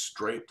white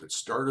stripe that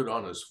started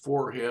on his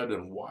forehead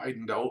and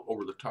widened out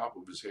over the top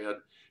of his head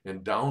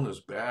and down his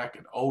back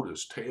and out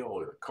his tail,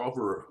 the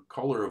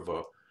color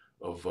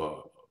of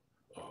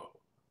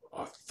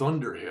a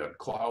thunderhead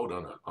cloud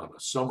on a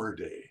summer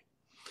day,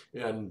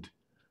 and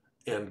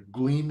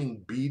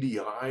gleaming beady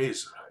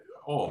eyes.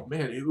 Oh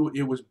man,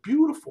 it was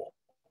beautiful.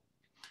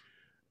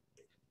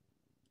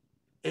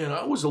 And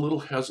I was a little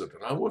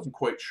hesitant. I wasn't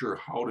quite sure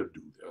how to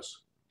do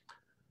this.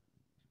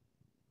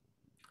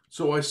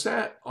 So I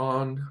sat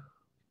on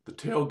the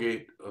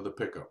tailgate of the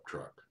pickup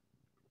truck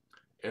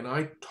and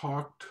I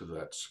talked to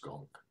that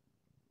skunk,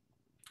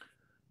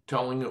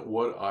 telling it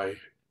what I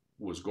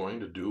was going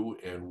to do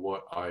and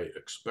what I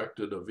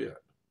expected of it.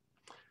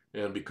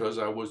 And because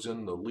I was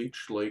in the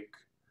Leech Lake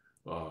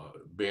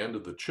Band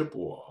of the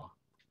Chippewa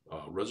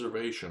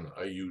reservation,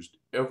 I used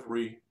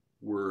every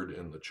word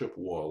in the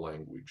Chippewa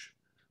language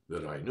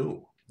that I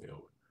knew.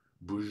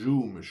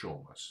 Bonjour,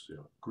 Mishomas,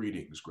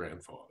 greetings,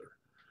 grandfather.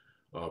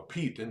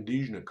 Pete,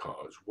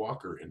 Indijnakas,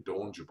 Walker, and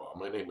Donjaba.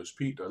 My name is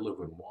Pete. I live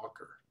in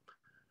Walker.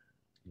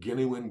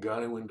 Geniwin,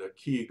 Ganiwin, da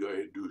Ki,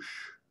 Gaya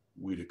Dush,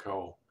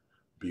 Weedakau,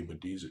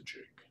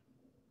 Bimadizajig.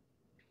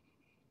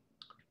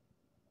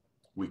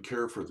 We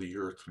care for the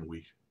earth and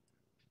we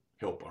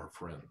help our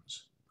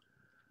friends.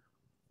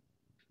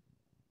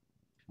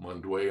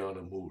 Mandwe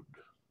Anamud,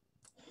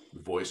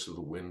 the voice of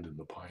the wind in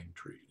the pine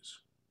trees.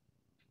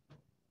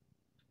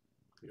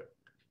 Yeah.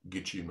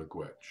 Gichi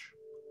Magwech,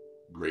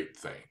 great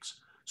thanks.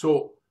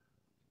 So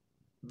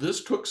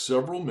this took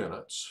several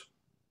minutes.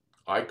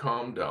 I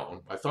calmed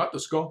down. I thought the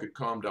skunk had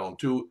calmed down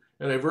too,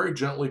 and I very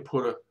gently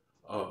put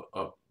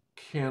a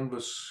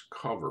canvas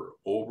cover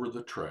over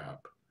the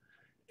trap,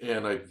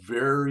 and I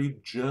very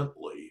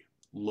gently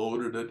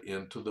loaded it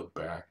into the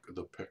back of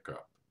the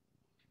pickup,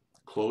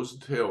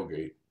 closed the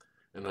tailgate,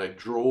 and I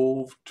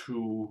drove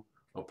to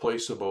a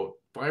place about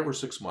 5 or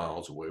 6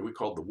 miles away. We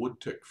called the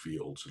Woodtick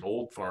Fields, an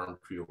old farm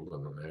field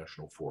in the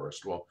National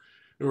Forest. Well,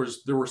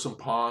 there were some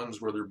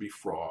ponds where there'd be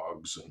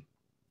frogs and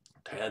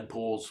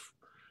tadpoles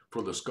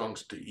for the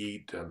skunks to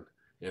eat,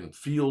 and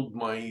field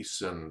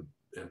mice, and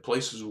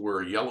places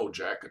where yellow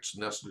jackets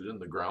nested in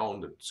the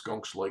ground, and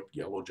skunks liked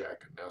yellow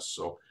jacket nests.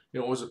 So,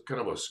 it was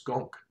kind of a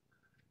skunk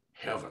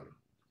heaven.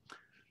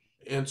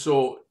 And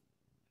so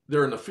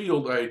there in the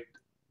field, I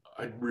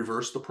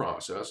reversed the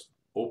process,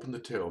 opened the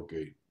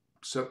tailgate,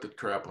 set the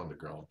trap on the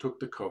ground, took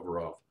the cover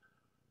off,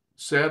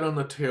 sat on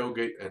the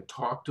tailgate and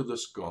talked to the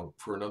skunk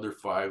for another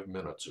 5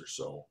 minutes or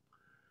so,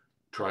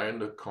 trying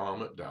to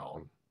calm it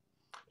down.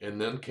 And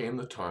then came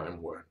the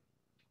time when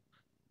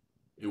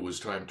it was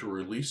time to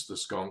release the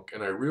skunk,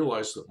 and I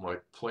realized that my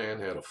plan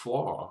had a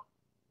flaw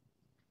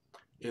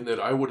in that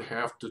I would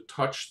have to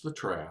touch the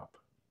trap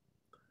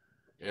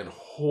and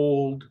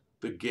hold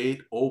the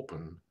gate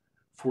open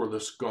for the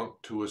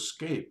skunk to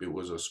escape. It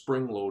was a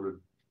spring-loaded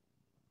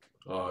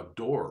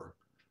door,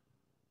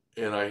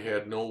 and I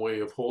had no way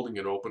of holding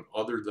it open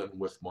other than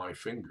with my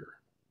finger.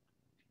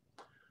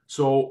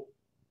 So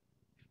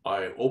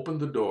I opened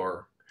the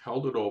door,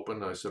 held it open,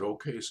 and I said,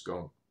 okay,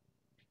 skunk,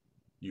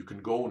 you can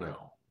go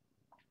now.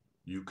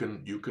 You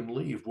can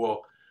leave.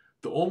 Well,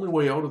 the only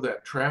way out of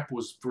that trap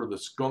was for the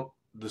skunk.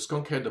 The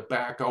skunk had to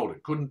back out.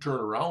 It couldn't turn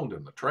around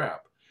in the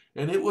trap.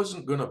 And it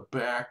wasn't going to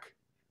back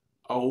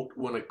out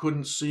when it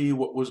couldn't see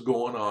what was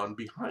going on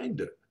behind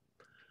it.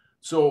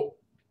 So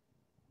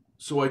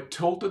I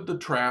tilted the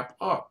trap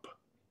up.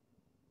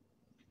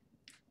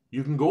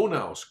 You can go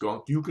now,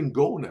 skunk. You can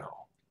go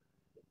now.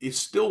 It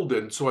still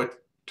didn't. So I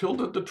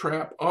tilted the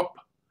trap up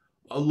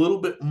a little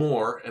bit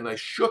more and I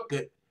shook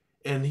it,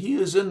 and he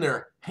is in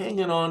there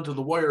hanging on to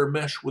the wire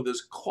mesh with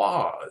his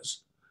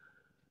claws.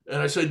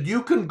 And I said,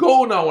 "You can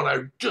go now." And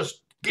I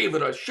just gave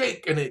it a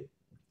shake, and it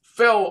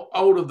fell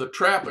out of the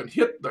trap and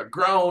hit the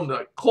ground.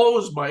 I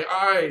closed my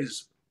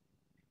eyes.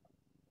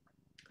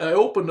 I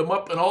opened them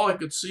up, and all I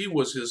could see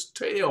was his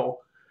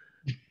tail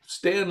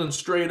standing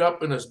straight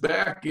up and his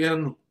back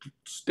end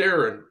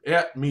staring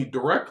at me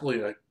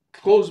directly. I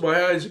closed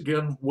my eyes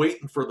again,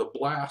 waiting for the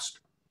blast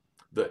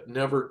that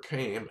never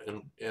came.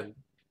 And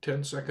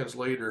 10 seconds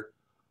later,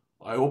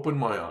 I opened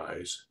my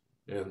eyes,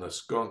 and the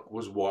skunk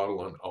was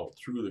waddling out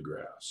through the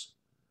grass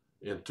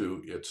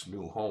into its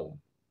new home.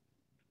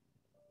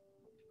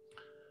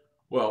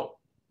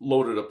 Well,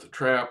 loaded up the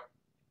trap,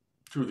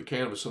 threw the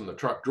canvas in the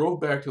truck,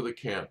 drove back to the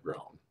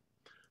campground.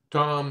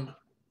 Tom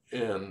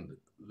and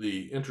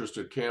the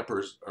interested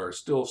campers are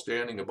still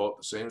standing about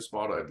the same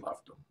spot I'd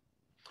left them.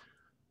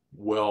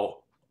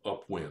 Well,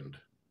 upwind.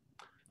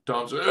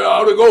 Tom said,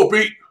 "How'd it go,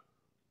 Pete?"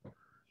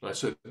 And I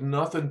said,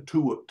 "Nothing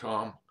to it,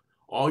 Tom.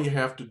 All you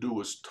have to do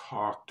is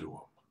talk to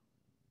him."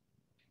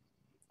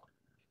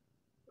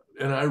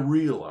 And I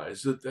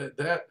realized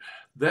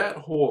that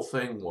whole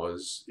thing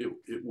was,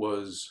 it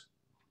was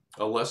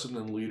a lesson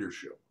in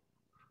leadership.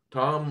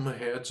 Tom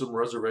had some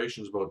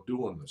reservations about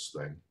doing this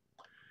thing,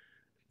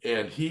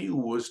 and he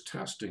was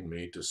testing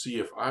me to see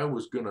if I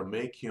was going to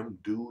make him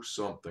do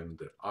something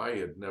that I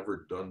had never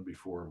done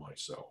before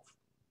myself.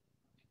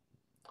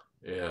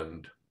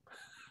 And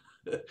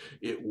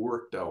it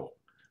worked out.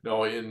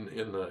 Now, in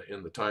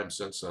the time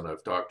since then,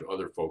 I've talked to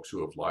other folks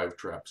who have live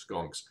trapped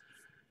skunks,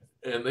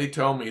 and they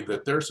tell me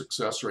that their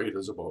success rate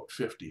is about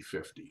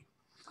 50-50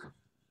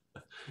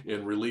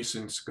 in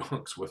releasing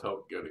skunks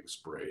without getting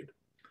sprayed.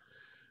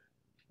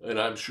 And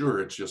I'm sure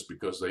it's just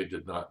because they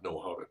did not know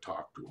how to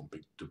talk to them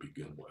to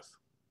begin with.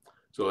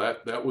 So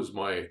that was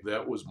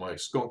my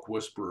skunk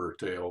whisperer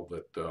tale.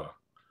 That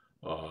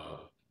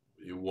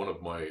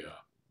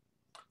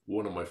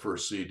one of my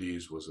first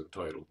CDs was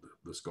entitled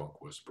 "The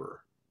Skunk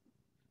Whisperer."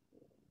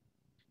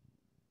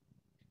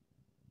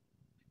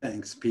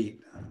 Thanks,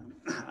 Pete.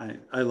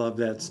 I love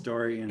that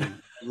story, and I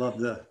love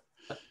the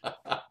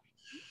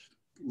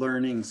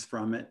learnings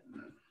from it.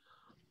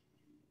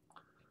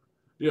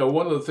 Yeah,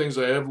 one of the things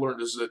I have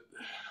learned is that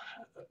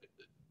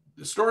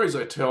the stories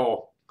I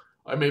tell,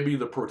 I may be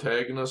the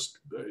protagonist,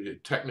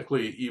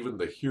 technically even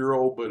the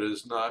hero, but it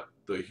is not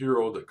the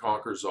hero that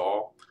conquers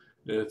all.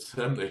 It's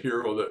them, the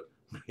hero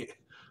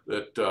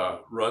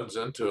that runs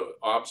into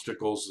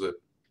obstacles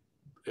that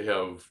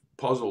have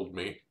puzzled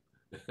me,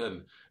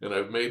 and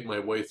I've made my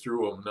way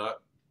through them,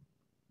 not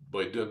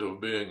by dint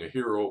of being a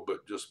hero,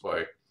 but just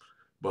by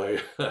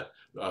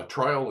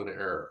trial and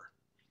error.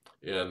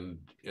 And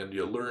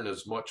you learn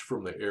as much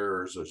from the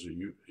errors as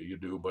you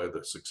do by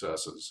the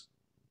successes.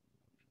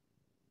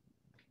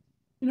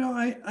 You know,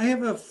 I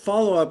have a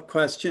follow-up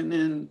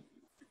question,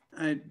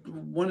 and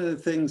one of the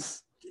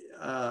things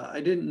I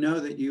didn't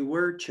know that you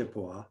were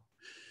Chippewa,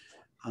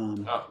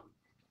 but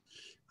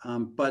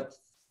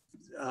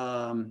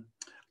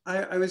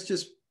I was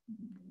just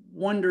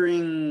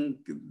wondering,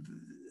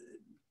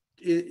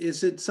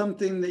 is it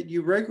something that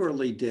you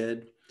regularly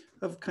did,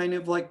 of kind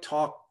of like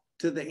talk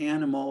to the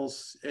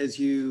animals as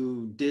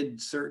you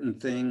did certain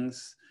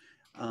things?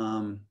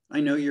 I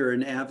know you're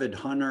an avid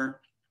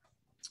hunter.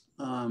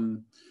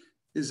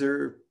 Is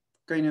there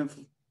kind of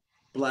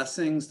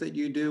blessings that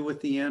you do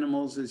with the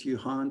animals as you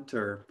hunt,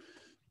 or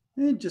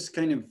just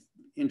kind of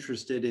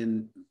interested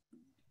in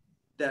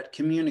that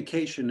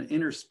communication,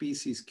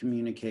 interspecies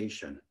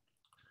communication?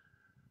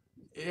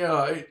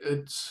 Yeah,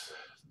 it's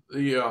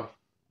the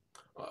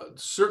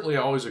certainly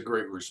always a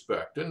great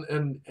respect,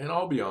 and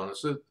I'll be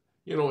honest that,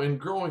 you know, in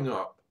growing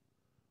up,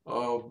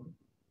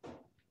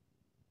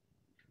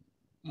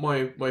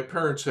 my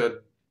parents had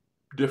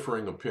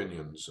differing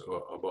opinions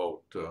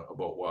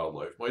about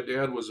wildlife. My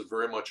dad was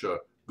very much a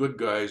good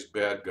guys,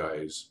 bad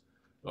guys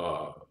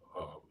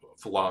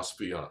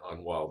philosophy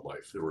on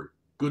wildlife. There were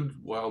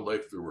good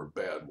wildlife, there were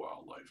bad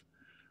wildlife.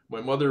 My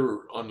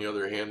mother, on the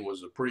other hand,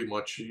 was pretty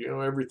much, you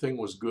know, everything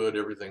was good,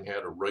 everything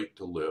had a right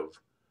to live,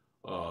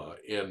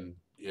 and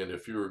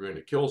if you were going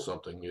to kill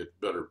something, it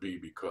better be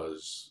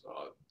because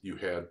you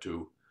had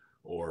to,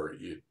 or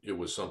it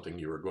was something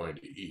you were going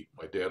to eat.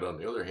 My dad, on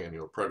the other hand, you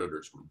know,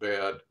 predators were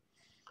bad,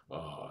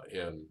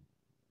 and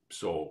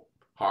so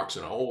hawks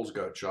and owls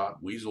got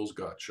shot, weasels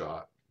got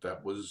shot.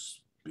 That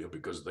was, you know,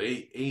 because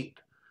they ate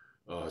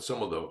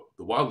some of the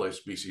wildlife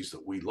species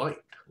that we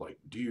liked, like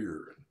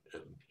deer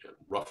and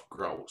ruffed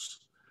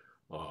grouse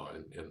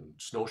and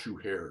snowshoe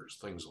hares,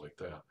 things like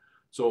that.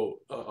 So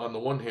on the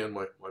one hand,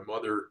 my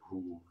mother,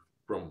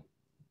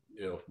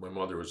 my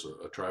mother was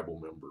a tribal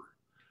member.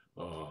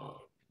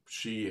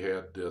 She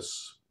had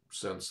this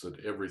sense that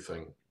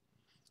everything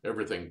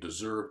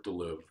deserved to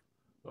live,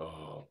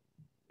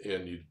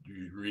 you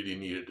really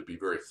needed to be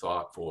very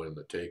thoughtful in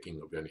the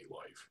taking of any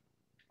life.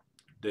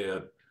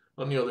 Dad,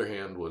 on the other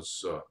hand,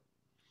 was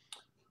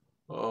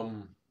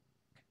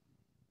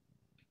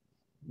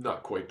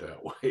not quite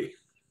that way.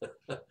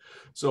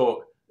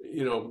 So,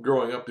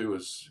 growing up, it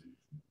was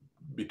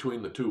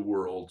between the two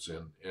worlds,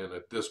 and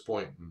at this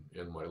point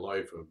in my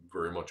life, I'm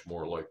very much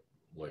more like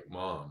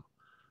Mom.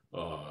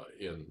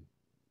 In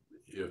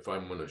if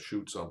I'm going to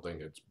shoot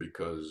something, it's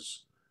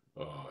because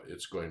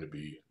it's going to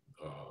be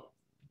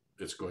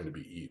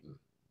eaten.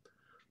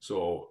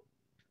 So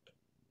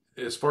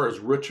as far as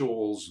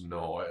rituals,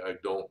 no,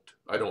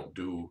 I don't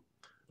do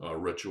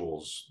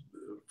rituals.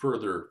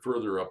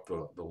 Further up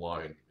the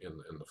line in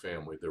the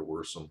family, there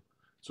were some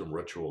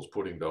rituals,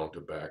 putting down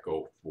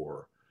tobacco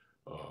for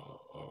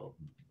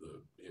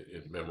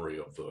in memory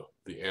of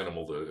the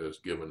animal that has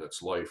given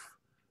its life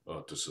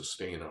to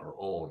sustain our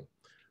own.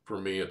 For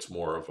me, it's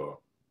more of a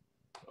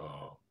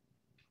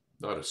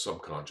not a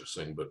subconscious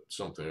thing, but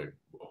something I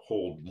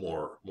hold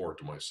more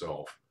to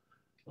myself.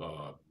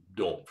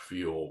 Don't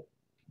feel,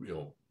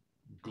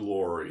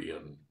 glory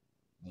and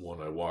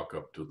when I walk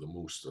up to the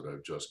moose that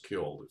I've just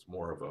killed. It's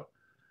more of a,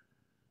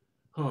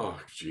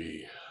 oh,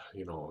 gee,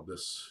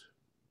 this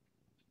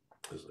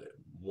is a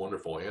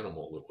wonderful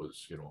animal that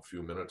was, a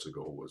few minutes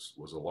ago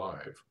was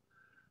alive,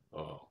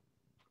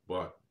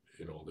 but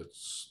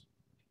that's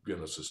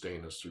going to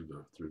sustain us through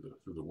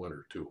the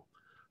winter too.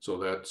 So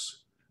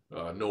that's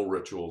no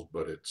rituals,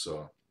 but it's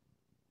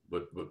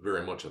but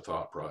very much a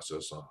thought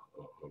process of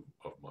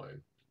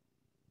mine.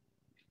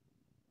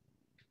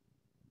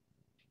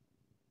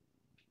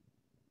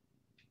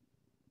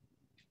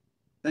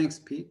 Thanks,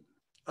 Pete.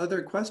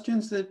 Other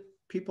questions that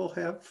people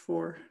have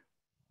for?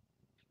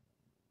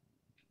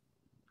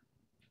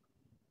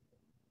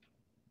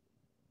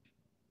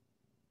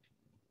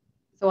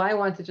 So I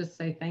want to just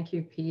say thank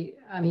you, Pete.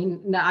 I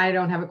mean, no, I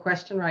don't have a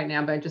question right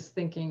now, but I'm just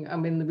thinking,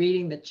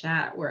 reading the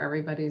chat where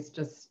everybody's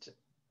just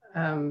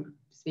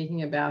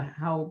speaking about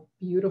how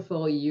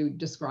beautiful you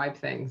describe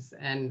things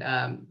and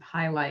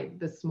highlight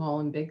the small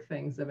and big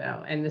things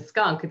about, and the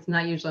skunk, it's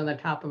not usually on the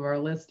top of our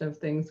list of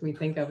things we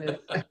think of as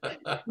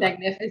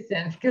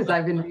magnificent, because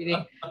I've been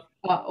reading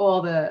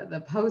all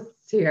the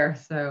posts here.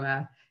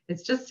 So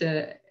it's just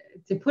to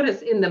put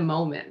us in the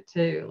moment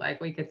too, like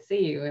we could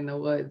see you in the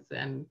woods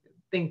and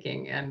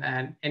thinking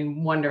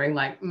and wondering,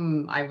 like,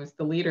 I was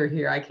the leader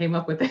here. I came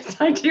up with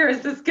this idea. Is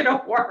this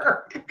gonna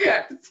work?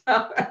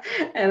 So,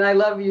 and I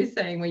love you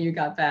saying when you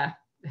got back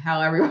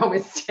how everyone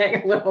was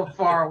staying a little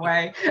far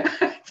away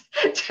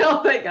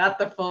till they got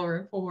the full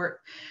report.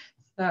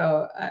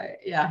 So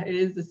yeah, it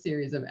is a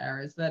series of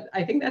errors, but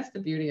I think that's the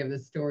beauty of the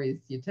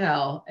stories you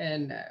tell,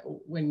 and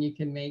when you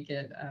can make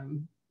it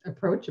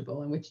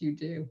approachable, in which you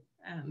do,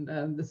 and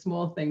the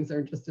small things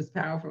are just as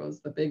powerful as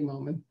the big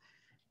moments.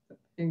 So,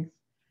 thanks.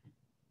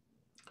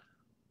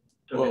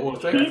 Well,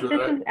 thank you for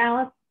that. This is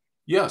Alice.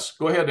 Yes,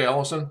 go ahead,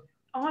 Allison.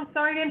 Oh, I'm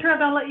sorry to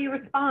interrupt. I'll let you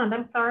respond.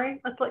 I'm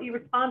sorry. Let's let you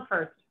respond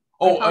first.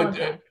 Oh,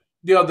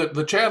 yeah,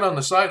 the chat on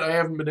the site, I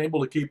haven't been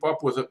able to keep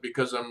up with it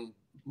because I'm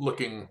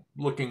looking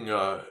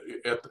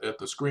at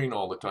the screen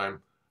all the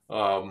time.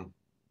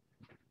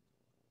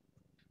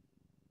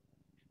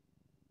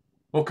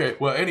 Okay,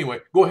 well, anyway,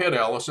 go ahead,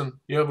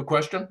 Allison. You have a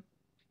question?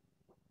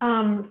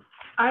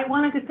 I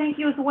wanted to thank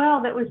you as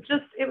well. It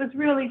was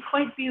really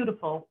quite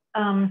beautiful.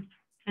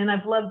 And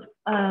I've loved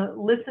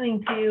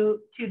listening to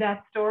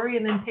that story,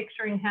 and then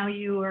picturing how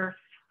you were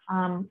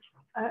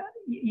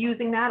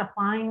using that,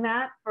 applying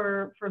that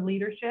for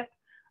leadership.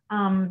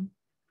 And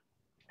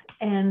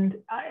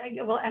I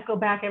will echo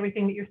back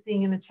everything that you're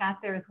seeing in the chat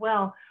there as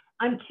well.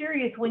 I'm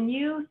curious, when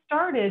you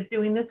started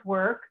doing this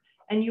work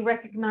and you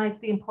recognized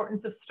the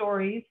importance of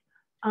stories,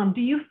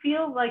 do you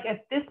feel like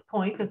at this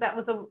point, because that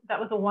was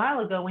a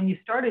while ago when you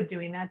started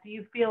doing that, do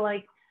you feel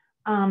like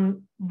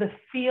the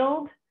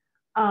field,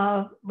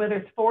 whether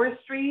it's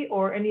forestry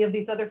or any of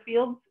these other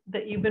fields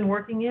that you've been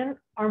working in,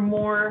 are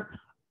more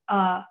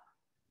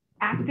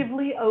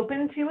actively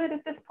open to it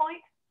at this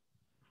point?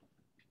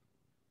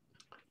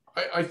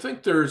 I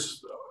think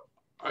there's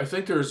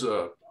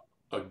a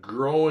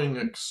growing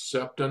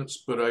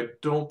acceptance, but I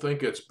don't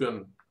think it's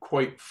been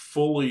quite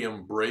fully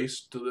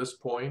embraced to this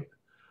point.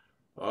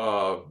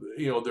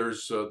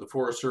 There's the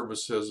Forest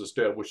Service has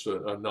established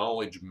a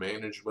knowledge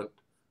management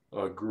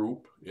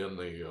group in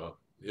the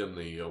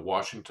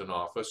Washington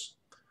office,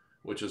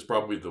 which is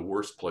probably the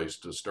worst place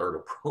to start a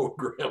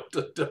program,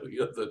 to tell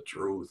you the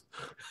truth.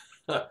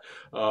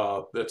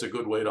 That's a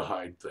good way to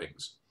hide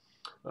things.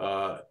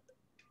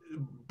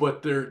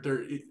 But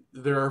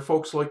there are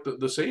folks like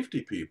the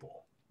safety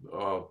people,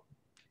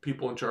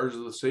 people in charge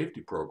of the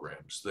safety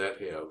programs,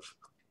 that have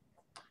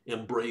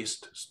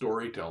embraced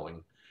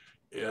storytelling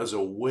as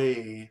a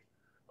way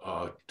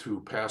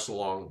to pass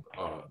along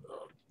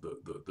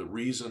the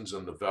reasons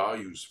and the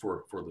values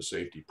for the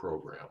safety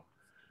program.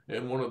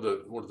 And one of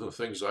the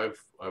things I've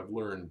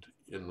learned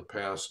in the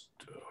past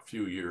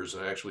few years,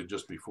 and actually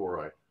just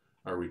before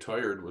I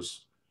retired,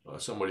 was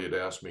somebody had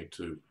asked me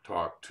to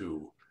talk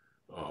to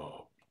a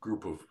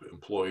group of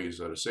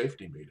employees at a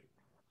safety meeting.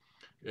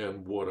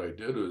 And what I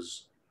did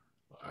is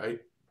I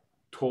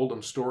told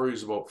them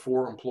stories about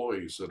 4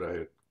 employees that I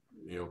had,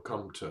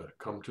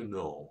 come to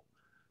know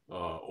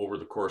over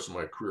the course of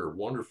my career.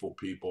 Wonderful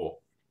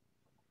people.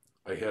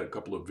 I had a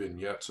couple of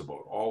vignettes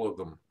about all of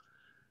them,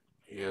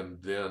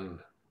 and then,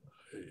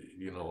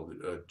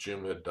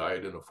 Jim had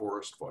died in a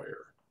forest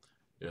fire,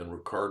 and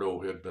Ricardo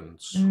had been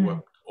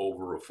swept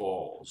over a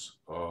falls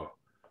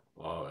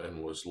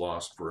and was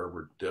lost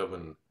forever.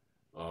 Devin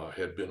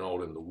had been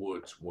out in the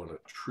woods when a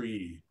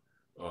tree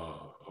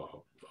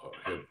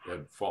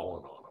had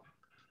fallen on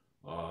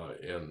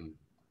him,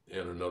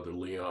 and another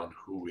Leon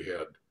who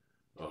had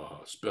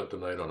spent the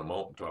night on a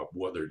mountaintop,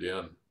 weathered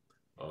in,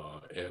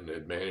 and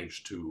had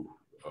managed to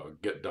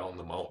get down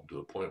the mountain to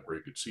the point where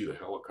he could see the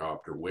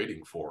helicopter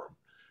waiting for him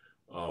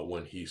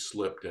when he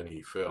slipped and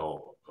he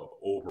fell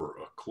over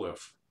a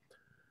cliff.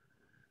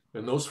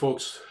 And those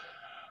folks,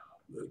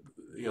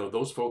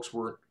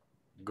 weren't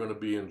going to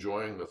be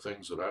enjoying the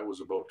things that I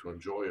was about to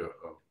enjoy,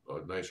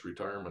 a nice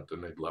retirement,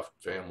 and they'd left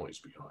families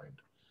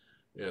behind.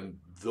 And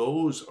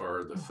those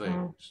are the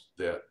things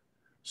that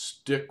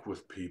stick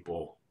with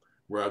people,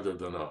 rather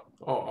than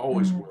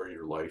always wear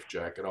your life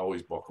jacket,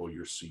 always buckle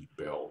your seat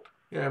belt.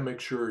 Yeah, make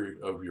sure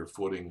of your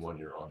footing when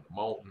you're on the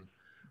mountain.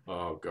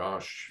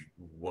 Gosh,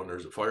 when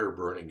there's a fire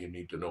burning, you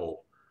need to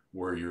know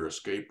where your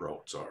escape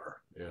routes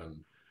are.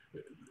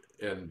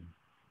 And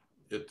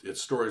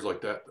it's stories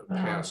like that that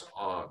pass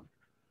on,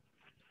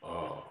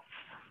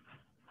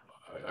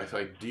 I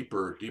think,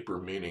 deeper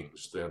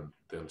meanings than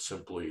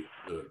simply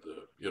the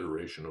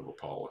iteration of a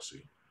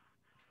policy.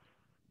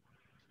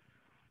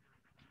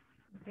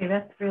 Okay,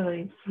 that's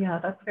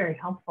very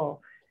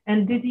helpful.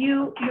 And did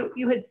you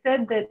had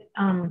said that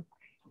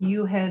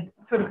you had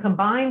sort of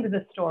combined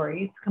the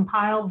stories,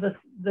 compiled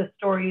the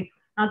stories,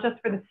 not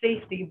just for the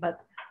safety, but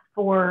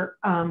for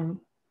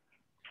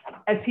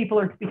as people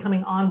are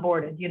becoming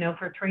onboarded,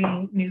 for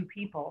training new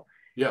people.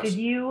 Yes. Did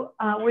you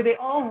were they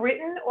all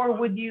written,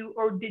 or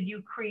did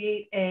you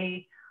create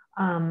a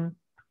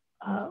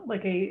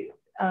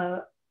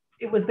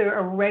was there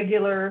a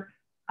regular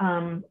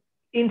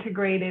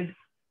integrated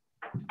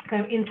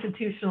kind of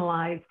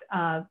institutionalized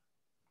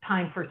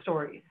time for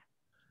stories?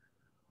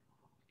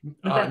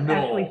 Was that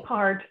no.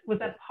 was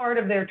that part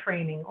of their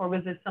training, or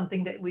was it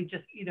something that we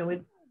just,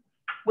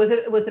 was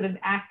it an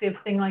active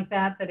thing like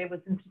that it was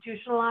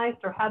institutionalized,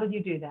 or how did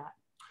you do that?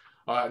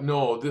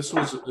 No, this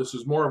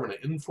was more of an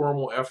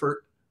informal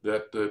effort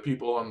that the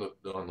people on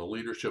the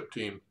leadership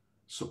team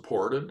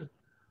supported,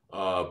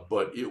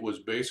 but it was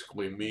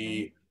basically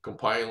me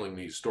compiling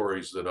these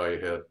stories that I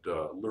had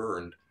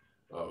learned.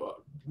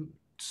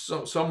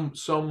 Some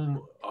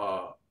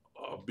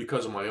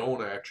because of my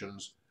own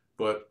actions,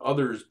 but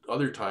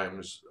other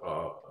times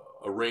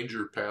a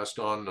ranger passed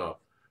on.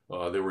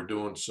 They were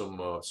doing some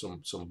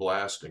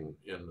blasting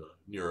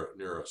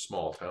near a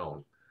small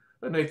town,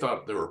 and they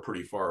thought they were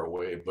pretty far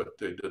away, but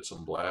they did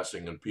some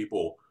blasting, and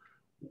people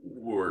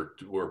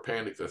were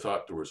panicked. They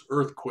thought there was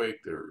earthquake.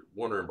 They're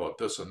wondering about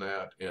this and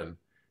that, and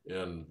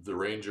the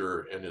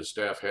ranger and his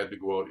staff had to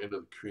go out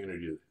into the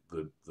community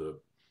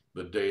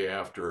the day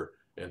after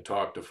and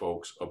talk to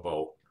folks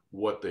about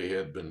what they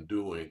had been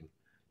doing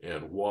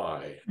and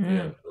why.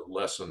 And the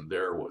lesson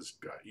there was,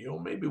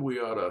 maybe we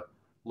ought to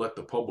let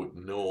the public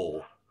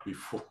know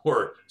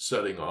before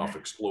setting off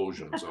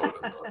explosions out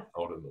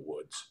in the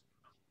woods,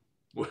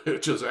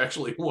 which is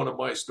actually one of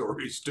my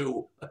stories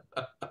too.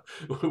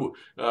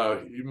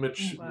 You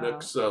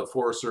mix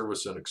Forest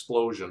Service and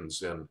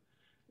explosions, and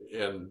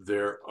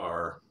there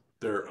are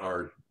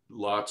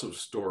lots of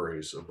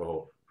stories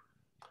about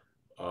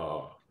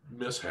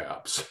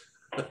mishaps,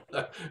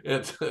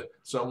 and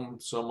some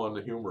on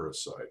the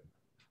humorous side.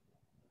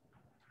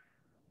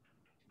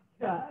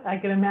 Yeah, I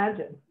can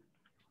imagine.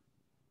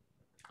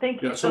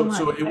 Thank you so much.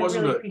 So it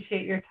wasn't I really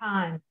appreciate your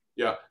time.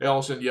 Yeah,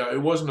 Allison. Yeah,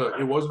 it wasn't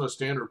a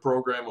standard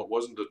program. It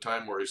wasn't a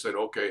time where he said,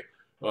 "Okay,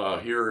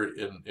 here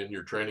in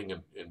your training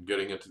and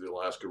getting into the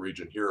Alaska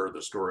region, here are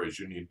the stories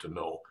you need to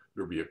know."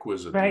 There'd be a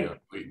quiz at the end.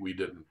 We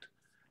didn't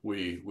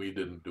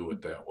do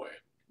it that way.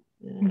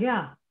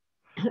 Yeah.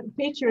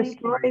 Pete, your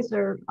stories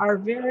are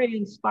very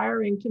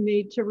inspiring to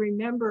me to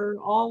remember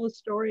all the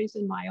stories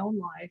in my own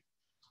life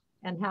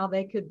and how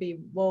they could be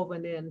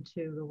woven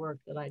into the work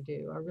that I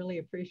do. I really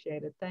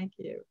appreciate it. Thank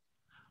you.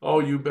 Oh,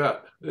 you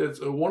bet. It's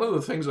one of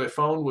the things I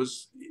found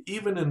was,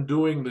 even in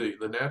doing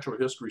the natural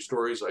history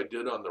stories I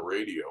did on the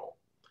radio,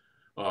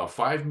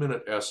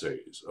 5-minute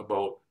essays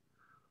about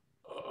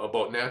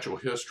natural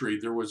history,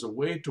 there was a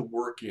way to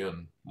work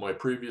in my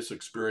previous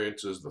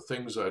experiences, the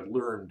things I'd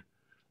learned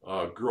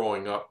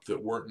growing up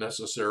that weren't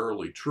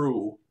necessarily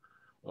true,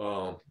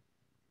 and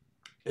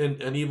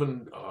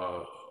even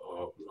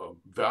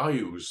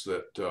values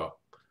that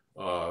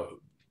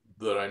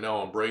I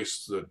now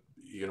embrace that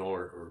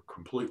are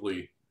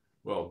completely,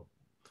 well,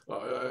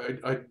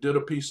 I did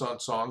a piece on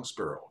song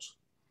sparrows.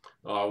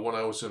 When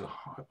I was in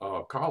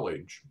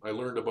college, I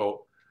learned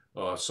about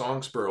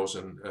song sparrows,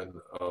 and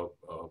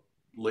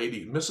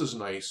lady, Mrs.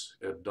 Nice,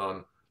 had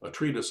done a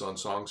treatise on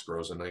song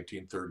sparrows in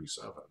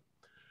 1937.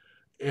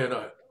 And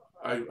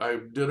I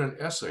did an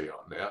essay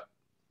on that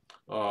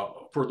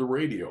for the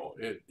radio.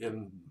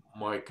 And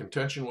my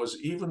contention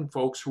was even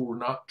folks who were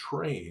not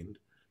trained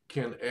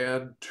can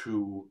add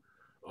to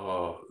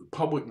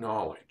public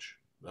knowledge.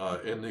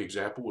 And the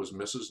example was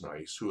Mrs.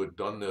 Nice, who had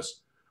done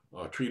this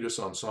treatise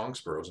on song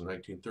sparrows in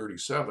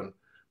 1937.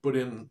 But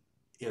in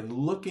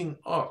looking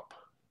up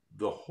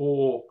the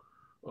whole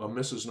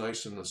Mrs.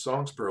 Nice and the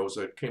song sparrows,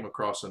 I came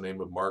across the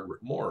name of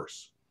Margaret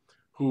Morse,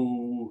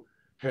 who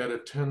had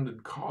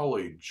attended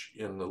college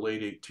in the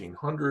late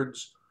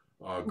 1800s,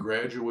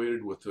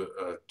 graduated with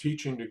a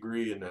teaching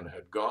degree, and then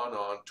had gone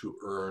on to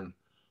earn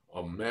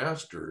a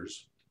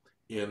master's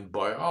in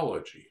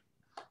biology.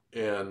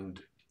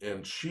 And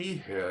she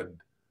had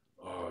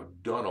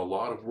done a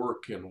lot of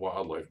work in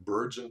wildlife,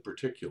 birds in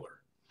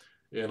particular.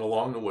 And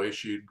along the way,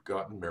 she'd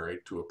gotten married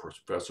to a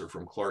professor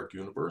from Clark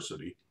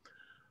University.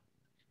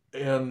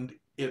 And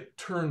it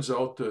turns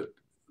out that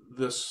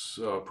this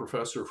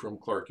professor from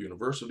Clark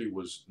University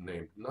was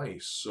named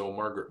Nice. So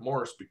Margaret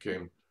Morse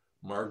became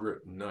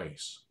Margaret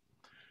Nice.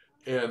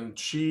 And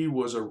she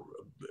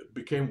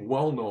became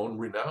well-known,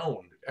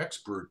 renowned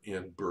expert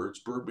in birds,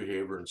 bird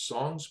behavior, and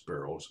song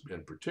sparrows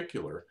in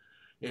particular.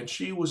 And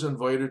she was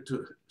invited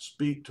to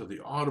speak to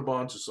the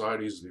Audubon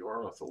societies, the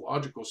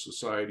ornithological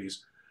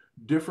societies,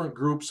 different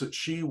groups that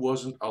she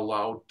wasn't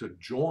allowed to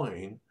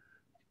join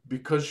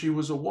because she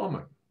was a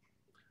woman.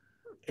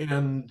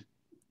 And,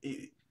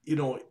 you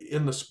know,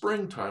 in the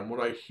springtime, when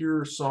I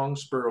hear song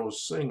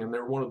sparrows sing, and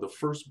they're one of the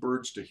first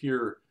birds to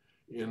hear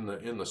in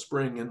the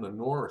spring in the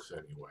north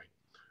anyway,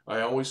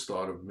 I always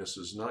thought of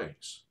Mrs.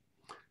 Nice.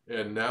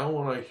 And now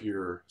when I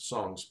hear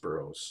song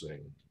sparrows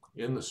sing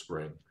in the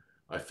spring,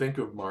 I think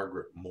of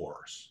Margaret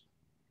Morse.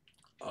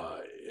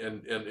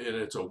 And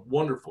it's a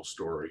wonderful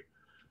story.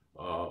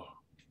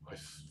 I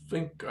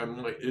think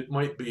it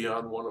might be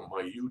on one of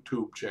my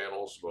YouTube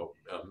channels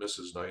about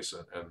Mrs. Nice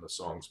and the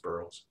song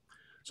sparrows.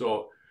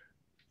 So,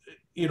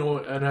 you know,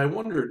 and I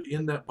wondered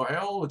in that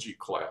biology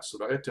class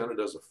that I attended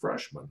as a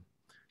freshman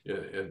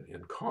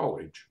in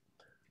college,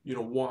 you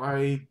know,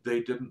 why they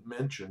didn't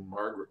mention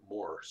Margaret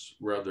Morse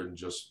rather than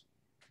just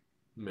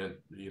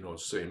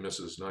say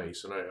Mrs.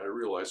 Nice. And I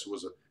realized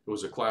it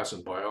was a class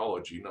in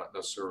biology, not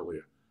necessarily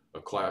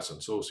a class in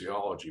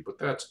sociology, but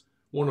that's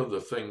one of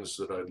the things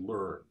that I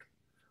learned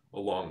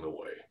along the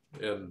way.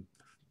 And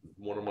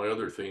one of my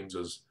other themes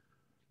is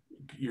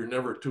you're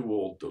never too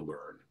old to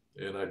learn.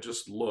 And I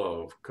just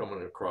love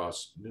coming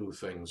across new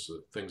things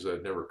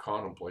I'd never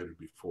contemplated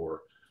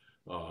before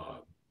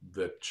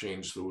that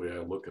change the way I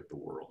look at the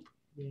world.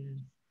 Yeah.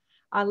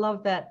 I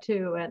love that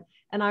too.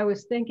 And I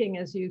was thinking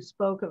as you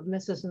spoke of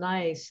Mrs.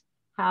 Nice,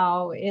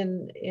 how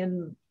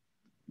in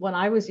when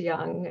I was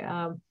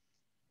young,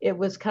 it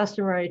was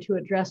customary to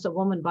address a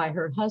woman by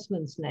her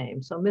husband's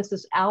name. So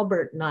Mrs.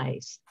 Albert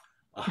Nice.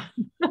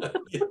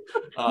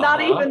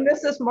 Not even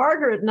Mrs.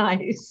 Margaret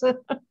Nice.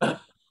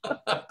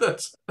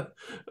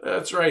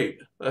 That's right.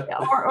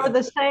 or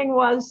the saying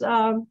was,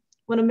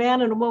 when a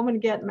man and a woman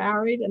get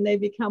married and they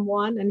become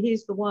one, and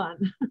he's the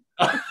one.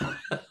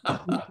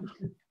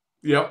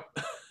 Yep.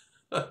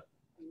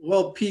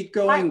 Well, Pete,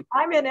 I'm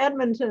in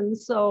Edmonton,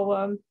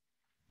 so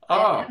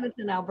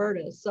Edmonton,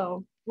 Alberta.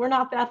 So we're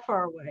not that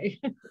far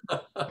away.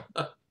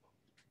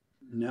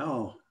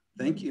 No,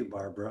 thank you,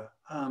 Barbara.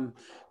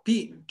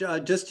 Pete,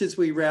 just as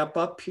we wrap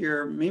up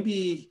here,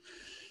 maybe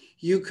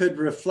you could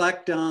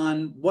reflect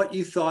on what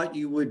you thought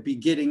you would be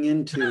getting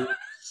into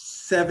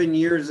 7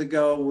 years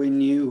ago when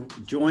you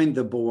joined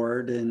the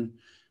board, and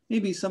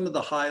maybe some of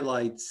the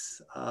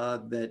highlights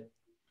that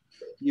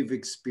you've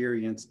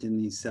experienced in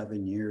these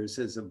 7 years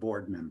as a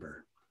board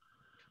member.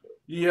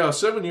 Yeah,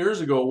 7 years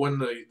ago when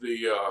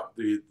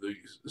the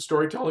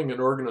Storytelling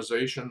and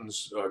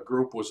Organizations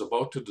group was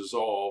about to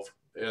dissolve,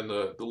 and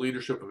the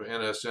leadership of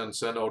NSN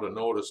sent out a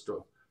notice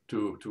to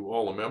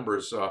all the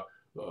members,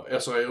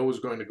 SIO is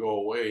going to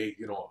go away,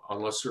 you know,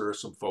 unless there are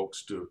some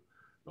folks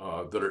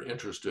that are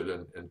interested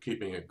in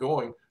keeping it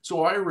going.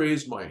 So I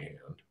raised my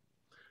hand,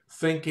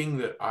 thinking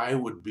that I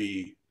would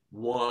be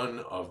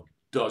one of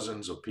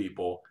dozens of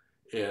people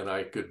and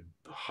I could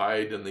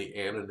hide in the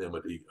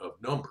anonymity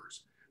of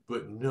numbers.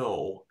 But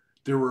no,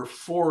 there were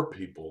 4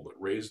 people that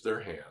raised their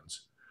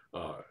hands.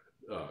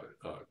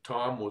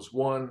 Tom was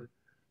one.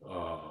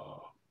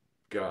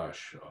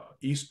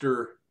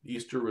 Easter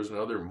was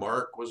another.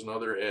 Mark was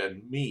another,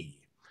 and me.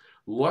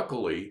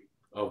 Luckily,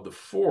 of the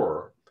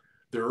 4,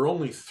 there are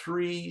only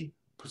 3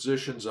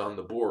 positions on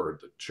the board: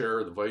 the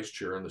chair, the vice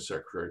chair, and the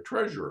secretary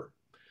treasurer.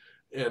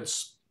 And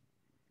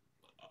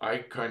I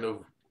kind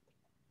of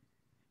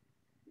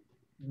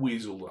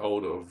weaseled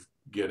out of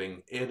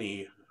getting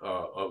any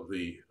of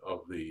the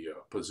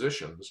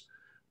positions,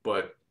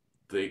 but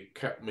they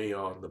kept me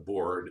on the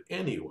board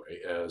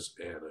anyway as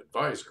an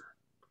advisor.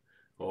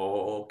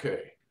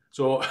 Okay,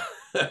 so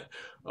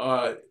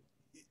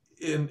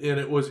and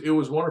it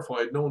was wonderful.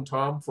 I'd known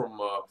Tom from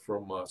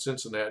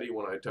Cincinnati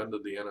when I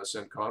attended the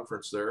NSN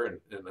conference there,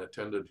 and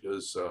attended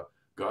his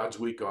God's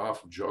Week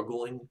Off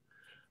juggling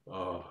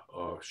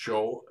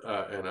show,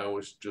 and I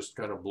was just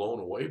kind of blown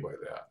away by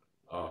that.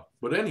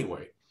 But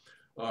anyway,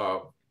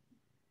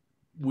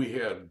 We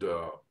had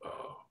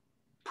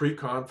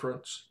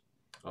pre-conference.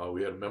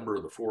 We had a member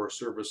of the Forest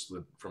Service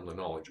from the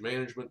knowledge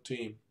management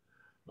team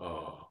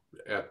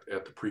at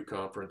the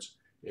pre-conference.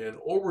 And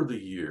over the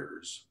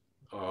years,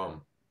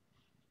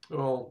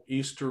 well,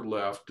 Easter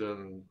left,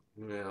 and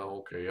yeah,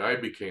 okay, I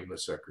became the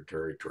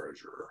secretary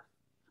treasurer,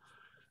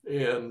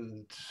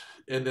 and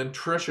then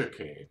Tricia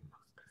came,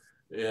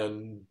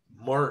 and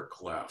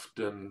Mark left,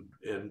 and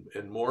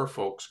more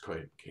folks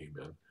came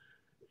in,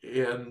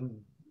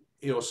 and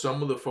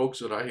some of the folks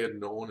that I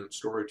had known in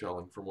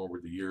storytelling from over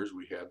the years,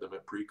 we had them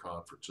at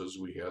pre-conferences,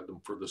 we had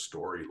them for the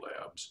story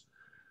labs,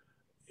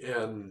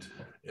 and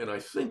I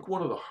think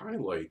one of the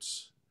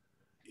highlights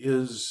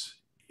is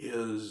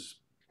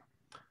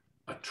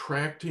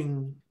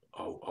attracting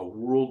a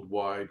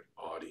worldwide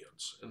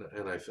audience,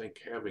 and I think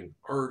having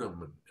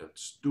Artem and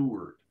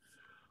Stuart,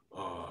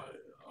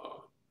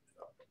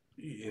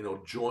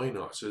 join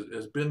us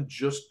has been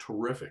just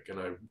terrific, and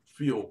I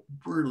feel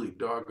really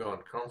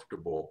doggone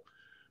comfortable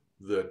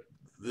that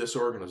this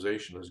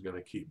organization is going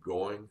to keep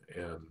going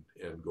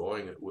and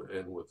going,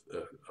 and with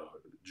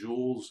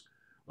Jules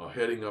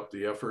heading up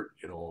the effort.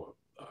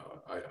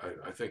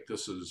 I think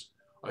this is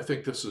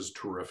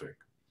terrific.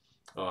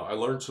 I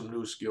learned some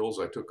new skills.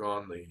 I took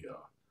on the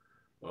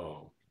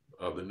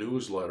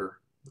newsletter,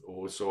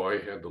 so I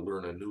had to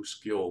learn a new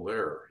skill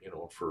there.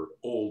 For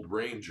old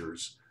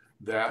Rangers,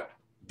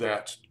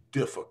 that's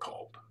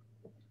difficult,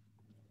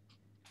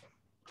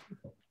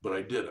 but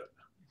I did it.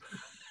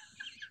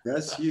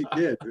 Yes, you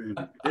did. You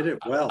did it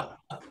well.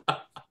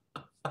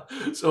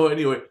 So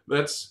anyway,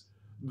 that's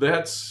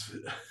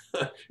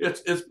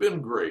it's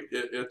been great.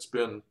 It's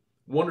been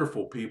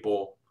wonderful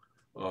people,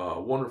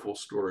 wonderful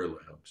story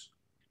labs.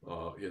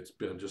 It's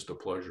been just a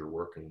pleasure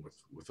working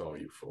with all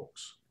you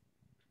folks.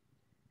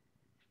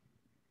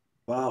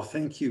 Wow,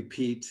 thank you,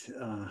 Pete,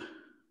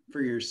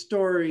 for your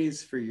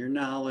stories, for your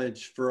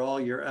knowledge, for all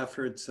your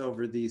efforts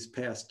over these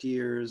past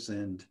years,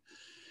 and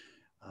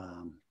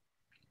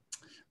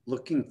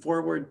looking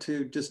forward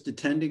to just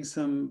attending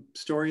some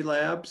story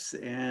labs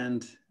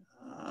and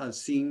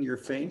seeing your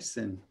face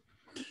and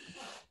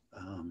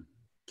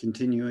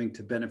continuing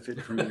to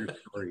benefit from your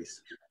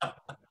stories.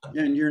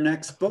 And your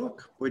next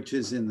book, which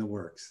is in the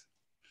works.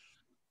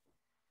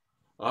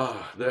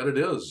 That it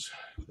is.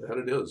 That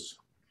it is.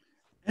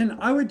 And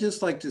I would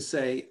just like to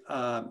say,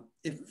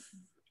 if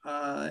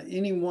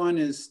anyone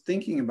is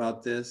thinking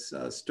about this,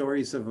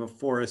 Stories of a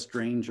Forest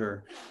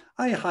Ranger,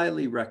 I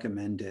highly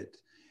recommend it.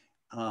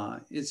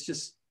 It's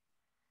just,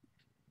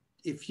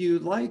 if you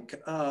like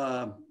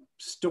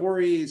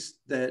stories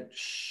that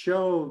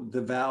show the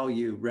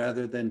value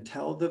rather than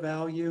tell the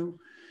value,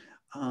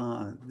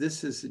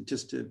 this is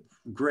just a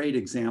great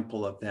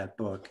example of that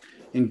book.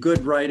 In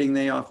good writing,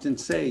 they often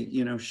say,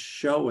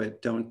 show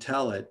it, don't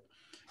tell it.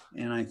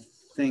 And I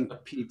think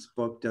Pete's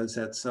book does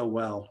that so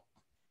well.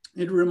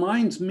 It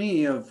reminds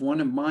me of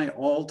one of my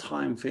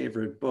all-time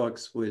favorite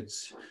books,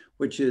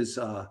 which is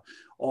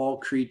All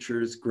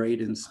Creatures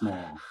Great and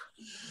Small.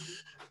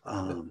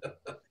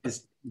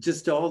 It's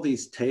just all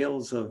these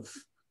tales of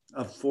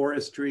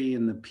forestry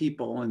and the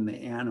people and the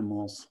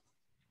animals.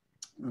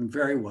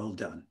 Very well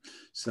done.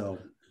 So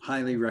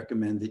highly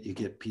recommend that you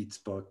get Pete's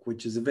book,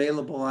 which is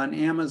available on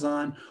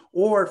Amazon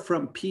or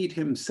from Pete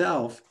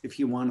himself if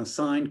you want a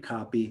signed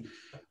copy.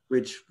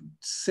 Which,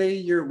 say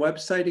your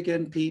website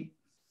again, Pete?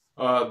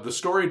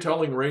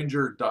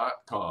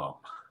 TheStorytellingRanger.com.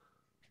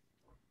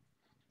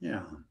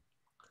 Yeah,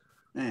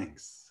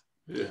 thanks.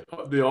 Yeah.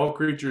 The All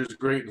Creatures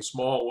Great and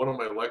Small. One of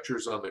my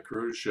lectures on the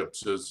cruise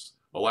ships is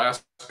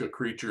Alaska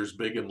Creatures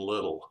Big and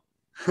Little.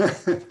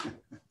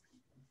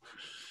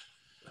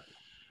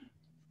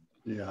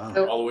 Yeah.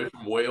 All the way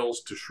from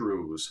whales to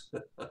shrews.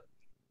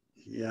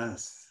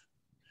 Yes.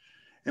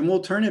 And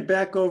we'll turn it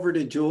back over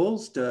to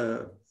Jules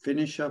to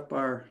finish up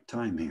our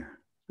time here.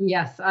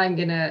 Yes, I'm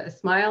going to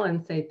smile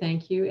and say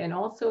thank you, and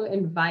also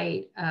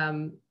invite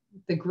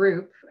the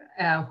group,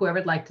 whoever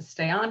would like to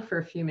stay on for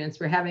a few minutes.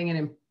 We're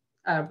having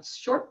a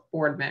short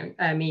board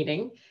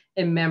meeting,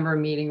 a member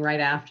meeting right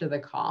after the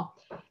call.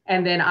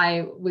 And then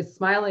I was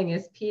smiling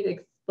as Pete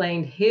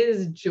explained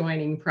his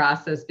joining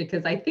process,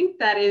 because I think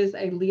that is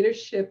a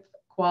leadership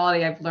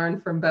quality I've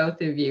learned from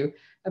both of you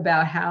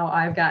about how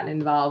I've gotten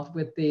involved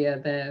with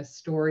the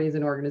Stories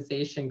and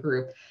Organization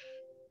group.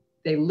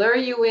 They lure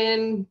you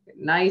in,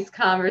 nice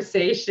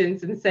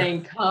conversations and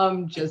saying,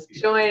 come, just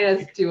join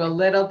us, do a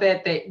little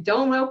bit. They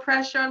don't no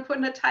pressure on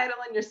putting a title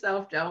on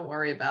yourself. Don't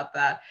worry about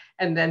that.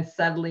 And then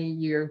suddenly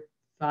you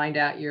find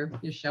out you're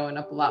showing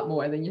up a lot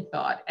more than you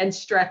thought, and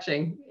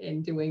stretching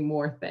and doing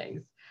more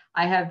things.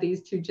 I have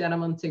these two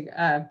gentlemen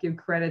to give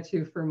credit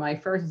to for my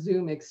first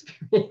Zoom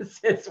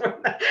experiences when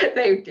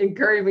they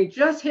encouraged me,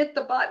 just hit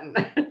the button.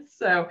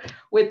 So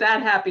with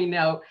that happy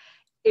note,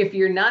 if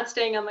you're not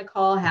staying on the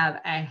call, have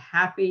a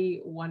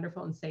happy,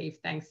 wonderful, and safe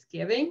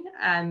Thanksgiving.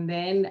 And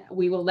then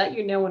we will let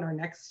you know when our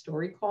next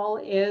story call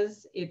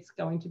is. It's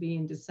going to be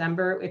in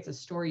December. It's a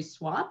story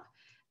swap,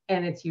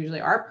 and it's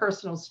usually our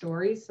personal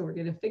stories. So we're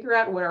going to figure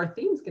out what our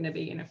theme is going to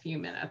be in a few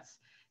minutes.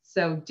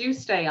 So do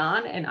stay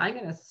on, and I'm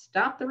going to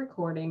stop the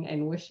recording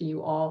and wish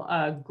you all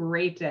a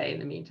great day in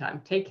the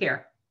meantime. Take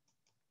care.